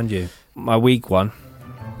 Sometimes they find you. My weak one.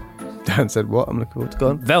 Dan said, what? I'm looking forward to go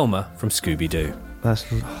on. Velma from Scooby-Doo. That's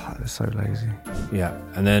so lazy. Yeah,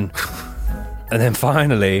 and then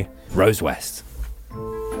finally, Rose West.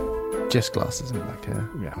 Just glasses in the back hair.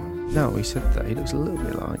 Yeah. No, he said that. He looks a little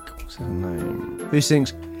bit like, what's his name? Who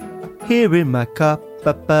sings, Here in my car.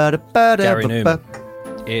 Gary Newman.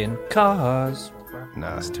 In Cars.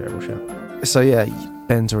 No, that's a terrible show. So yeah,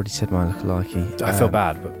 Ben's already said my lookalike. I feel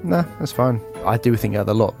bad, but... No, that's fine. I do think out of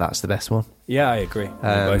the lot, that's the best one. Yeah, I agree. We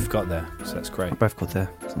both got there, so that's great. We both got there.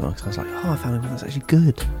 It's nice. I was like, I found one that's actually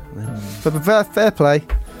good. But fair play.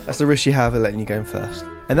 That's the risk you have of letting you go in first.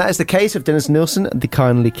 And that is the case of Dennis Nilsen, the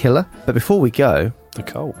kindly killer. But before we go... The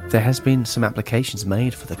cult. There has been some applications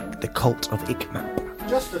made for the cult of ICMAP.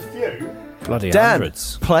 Just a few. Bloody Dan,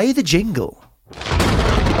 hundreds. Play the jingle.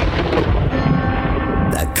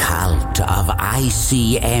 There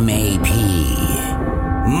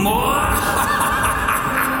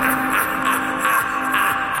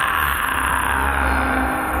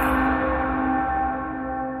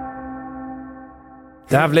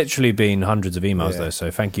have literally been hundreds of emails, though, so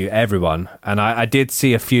thank you, everyone. And I did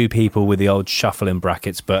see a few people with the old shuffle in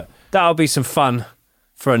brackets, but that'll be some fun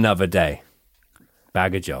for another day.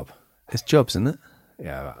 Bag a job. It's jobs, isn't it?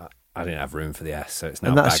 Yeah, I didn't have room for the S, so it's now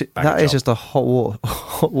and that's, bag that a is job. just a hot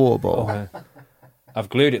water bottle. I've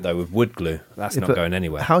glued it, though, with wood glue. That's not going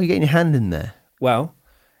anywhere. How are you getting your hand in there? Well,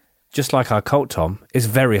 just like our cult, Tom, it's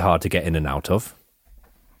very hard to get in and out of.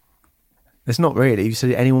 It's not really. You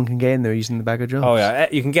said anyone can get in there using the bag of jobs. Oh yeah,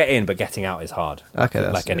 you can get in, but getting out is hard. Okay,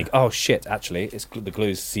 like any. Oh shit! Actually, the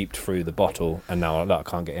glue's seeped through the bottle, and now I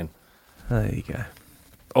can't get in. There you go.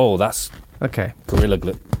 Oh, that's okay. Gorilla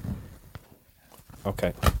Glue.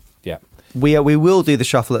 Okay, yeah. We will do the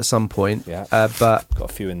shuffle at some point. Yeah, but got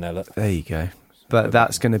a few in there. Look. There you go. But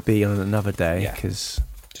that's going to be on another day because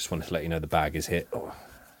just wanted to let you know the bag is hit. Oh.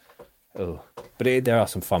 But there are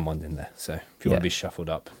some fun ones in there. So if you want to be shuffled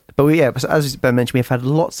up. But as Ben mentioned, we've had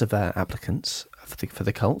lots of applicants for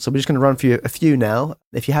the cult. So we're just going to run through a few now.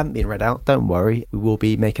 If you haven't been read out, don't worry. We will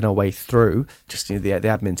be making our way through. Just the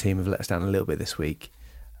admin team have let us down a little bit this week.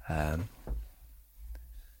 What?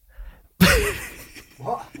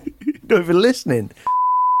 Not even listening.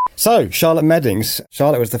 So, Charlotte Meddings.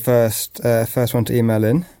 Charlotte was the first one to email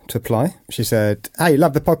in to apply. She said, "Hey,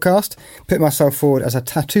 love the podcast. Put myself forward as a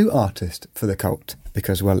tattoo artist for the cult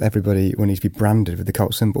because, well, everybody will need to be branded with the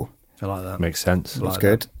cult symbol." I like that. Makes sense. That's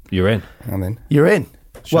good. You're in. I'm in. You're in.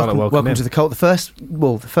 Charlotte, welcome to the cult. The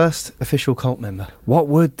first official cult member. What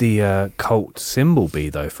would the cult symbol be,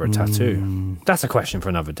 though, for a tattoo? That's a question for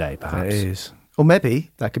another day, perhaps. It is. Or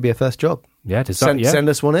maybe that could be a first job. Yeah, send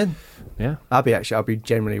us one in. Yeah. I'll be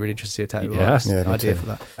genuinely really interested to see a tattoo. Idea for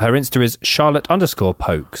that. Her Insta is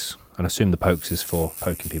Charlotte_pokes. And I assume the pokes is for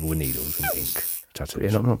poking people with needles and ink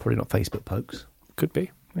tattoos. Probably not Facebook pokes. Could be.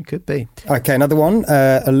 It could be. Okay, another one.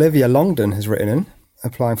 Olivia Longdon has written in,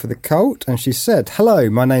 applying for the cult, and she said, "Hello,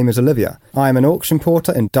 my name is Olivia. I am an auction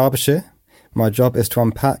porter in Derbyshire. My job is to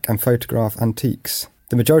unpack and photograph antiques.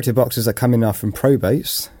 The majority of boxes that come in are from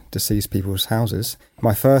probates, deceased people's houses.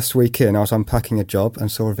 My first week in, I was unpacking a job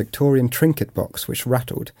and saw a Victorian trinket box which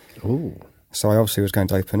rattled. Ooh. So I obviously was going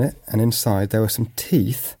to open it, and inside there were some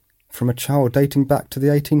teeth from a child dating back to the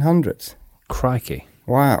 1800s. Crikey.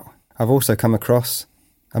 Wow. I've also come across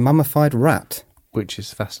a mummified rat." Which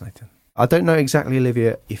is fascinating. I don't know exactly,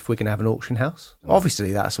 Olivia, if we're going to have an auction house.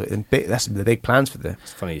 Obviously, that's the big plans for this.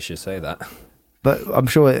 It's funny you should say that. But I'm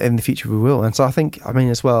sure in the future we will. And so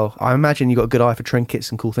as well, I imagine you've got a good eye for trinkets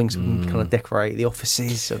and cool things and kind of decorate the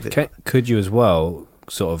offices. Could you as well,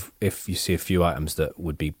 sort of, if you see a few items that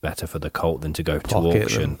would be better for the cult than to go to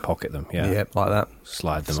auction, pocket them. Yeah. Yeah, like that.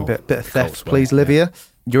 Slide them a off. bit of theft, please, Olivia.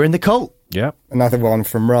 You're in the cult. Yeah. Another one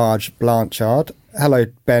from Raj Blanchard. "Hello,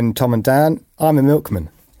 Ben, Tom and Dan. I'm a milkman.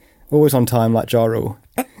 Always on time like Ja Rule."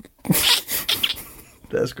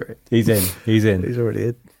 That's great. He's in. He's already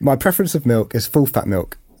in. "My preference of milk is full fat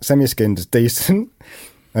milk. Semi-skinned is decent,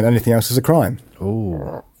 and anything else is a crime."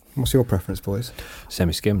 Ooh. What's your preference, boys?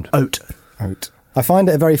 Semi-skimmed. Oat. "I find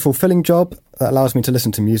it a very fulfilling job that allows me to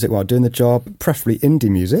listen to music while doing the job, preferably indie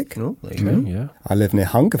music. Oh, there you go. Yeah. I live near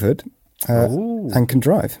Hungerford and can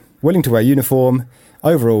drive. Willing to wear uniform.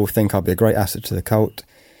 Overall, think I'll be a great asset to the cult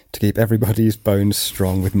to keep everybody's bones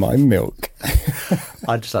strong with my milk."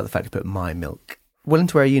 I just like the fact you put my milk. Willing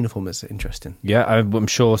to wear a uniform is interesting. Yeah, I'm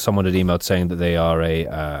sure someone had emailed saying that they are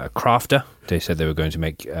a crafter. They said they were going to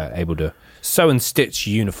make able to sew and stitch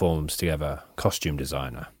uniforms together. Costume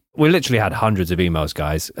designer. We literally had hundreds of emails,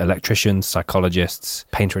 guys. Electricians, psychologists,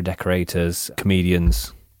 painter decorators,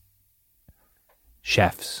 comedians,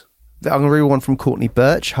 chefs. I'm going to read one from Courtney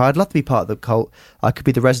Birch. "I'd love to be part of the cult. I could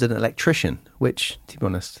be the resident electrician," which, to be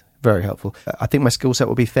honest, very helpful. "I think my skill set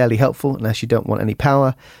will be fairly helpful unless you don't want any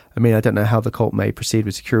power. I mean, I don't know how the cult may proceed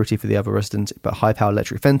with security for the other residents, but high-power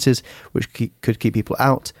electric fences, which could keep people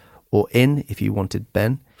out or in if you wanted,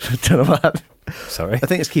 Ben." I don't know what happened. Sorry? I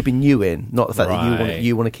think it's keeping you in, not the fact that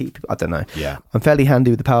you want to keep people. I don't know. Yeah. "I'm fairly handy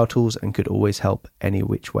with the power tools and could always help any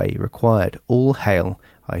which way required. All hail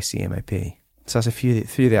ICMAP." So that's a few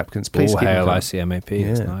of the applicants. Please All hail ICMAP.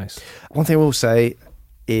 That's nice. One thing I will say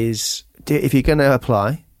is, if you're going to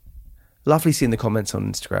apply, lovely seeing the comments on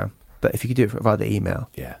Instagram. But if you could do it via the email,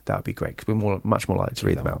 that would be great because we're much more likely to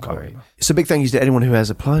read them out. So big thank you to anyone who has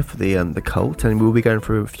applied for the cult, and we'll be going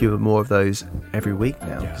through a few more of those every week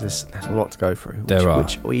now because there's a lot to go through,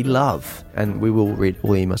 which we love, and we will read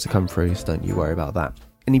all the emails that come through. So don't you worry about that.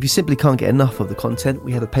 And if you simply can't get enough of the content,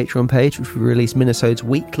 we have a Patreon page, which we release minisodes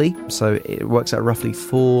weekly. So it works out roughly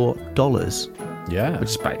 $4. Yeah. Which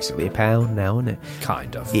is basically £1 now, isn't it?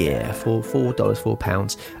 Kind of. Yeah,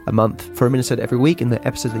 £4 a month for a minisode every week, and the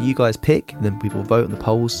episodes that you guys pick, and then people vote on the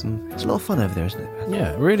polls, and it's a lot of fun over there, isn't it?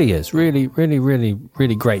 Yeah, it really is. Really, really, really,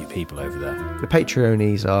 really great people over there. The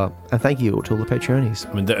Patreonies are, and thank you to all the Patreonies.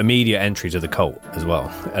 I mean, the immediate entry to the cult as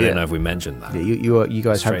well. I don't know if we mentioned that. Yeah, you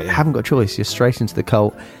guys haven't got a choice. You're straight into the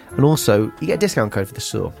cult. And also, you get a discount code for the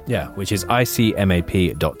store. Yeah, which is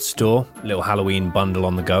icmap.store. Little Halloween bundle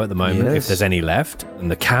on the go at the moment, if there's any left.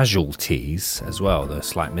 And the casualties as well, the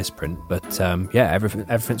slight misprint. But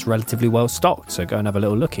everything's relatively well stocked, so go and have a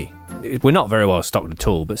little looky. We're not very well stocked at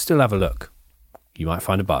all, but still have a look. You might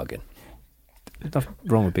find a bargain. There's nothing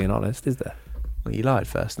wrong with being honest, is there? Well, you lied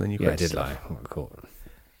first, and then you I did lie. Cool.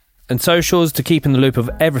 And socials to keep in the loop of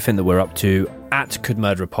everything that we're up to, at Could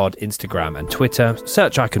Murder a Pod, Instagram and Twitter.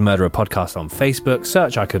 Search I Could Murder a Podcast on Facebook.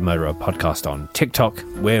 Search I Could Murder a Podcast on TikTok.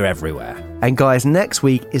 We're everywhere. And guys, next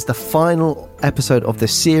week is the final episode of the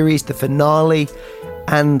series, the finale.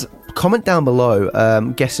 And comment down below,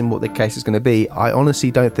 guessing what the case is going to be. I honestly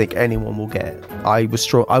don't think anyone will get it. I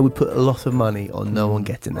would put a lot of money on no one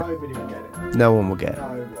getting it. Nobody will get it. No one will get it.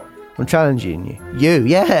 I'm challenging you. You,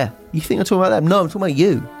 yeah. You think I'm talking about them? No, I'm talking about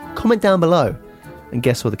you. Comment down below and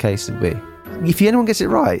guess what the case will be. If anyone gets it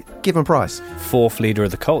right, give them a prize. Fourth leader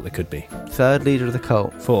of the cult, it could be. Third leader of the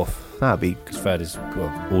cult. Fourth. That'd be... Because third is,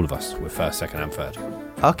 well, all of us. We're first, second and third.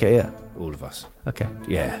 Okay, yeah. All of us. Okay.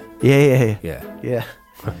 Yeah. Yeah.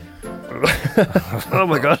 Oh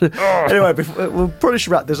my God. Anyway, we'll probably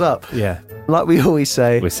should wrap this up. Yeah. Like we always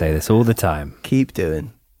say. We say this all the time. Keep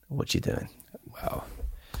doing what you're doing. Well,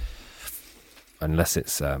 unless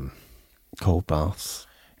it's... cold baths.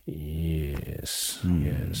 Yes,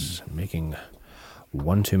 yes. Making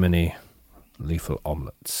one too many lethal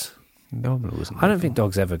omelettes. No, it wasn't. I don't think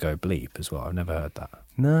dogs ever go bleep as well. I've never heard that.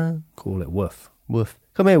 No. Call it woof. Woof.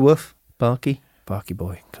 Come here, woof. Barky. Barky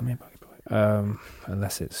boy. Come here, Barky boy.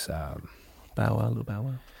 Unless it's... bow wow, little bow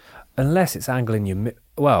wow. Unless it's angling your...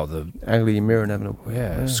 angling your mirror and having a...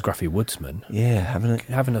 Yeah, scruffy woodsman. Yeah,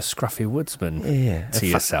 having a scruffy woodsman to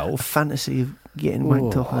yourself. A fantasy of getting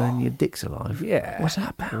wanked off and your dick's alive. Yeah. What's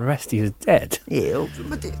that about? The rest of you's dead. Yeah,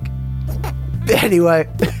 my dick. Anyway,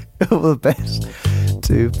 all the best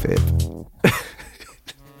to Pip.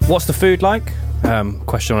 What's the food like?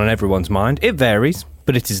 Question on everyone's mind. It varies,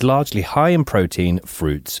 but it is largely high in protein,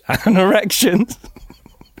 fruits, and erections.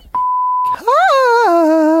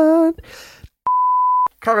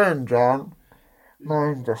 Come in, John.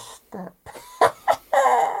 Mind the step.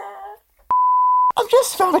 I've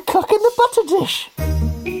just found a cock in the butter dish.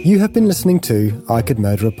 You have been listening to I Could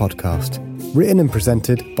Murder a Podcast, written and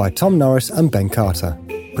presented by Tom Norris and Ben Carter,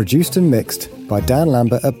 produced and mixed by Dan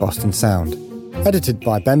Lambert at Boston Sound, edited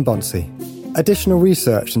by Ben Bonsi, additional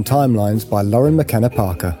research and timelines by Lauren McKenna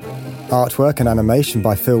Parker, artwork and animation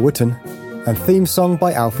by Phil Witten, and theme song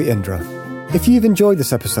by Alfie Indra. If you've enjoyed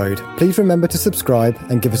this episode, please remember to subscribe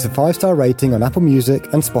and give us a 5-star rating on Apple Music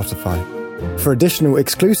and Spotify. For additional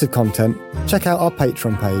exclusive content, check out our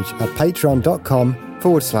Patreon page at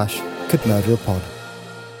patreon.com/couldmurderapod.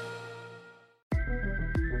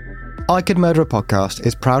 I Could Murder a Podcast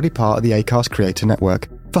is proudly part of the Acast Creator Network.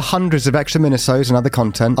 For hundreds of extra minisodes and other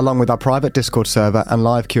content, along with our private Discord server and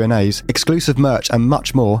live Q&As, exclusive merch and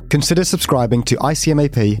much more, consider subscribing to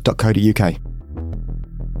icmap.co.uk.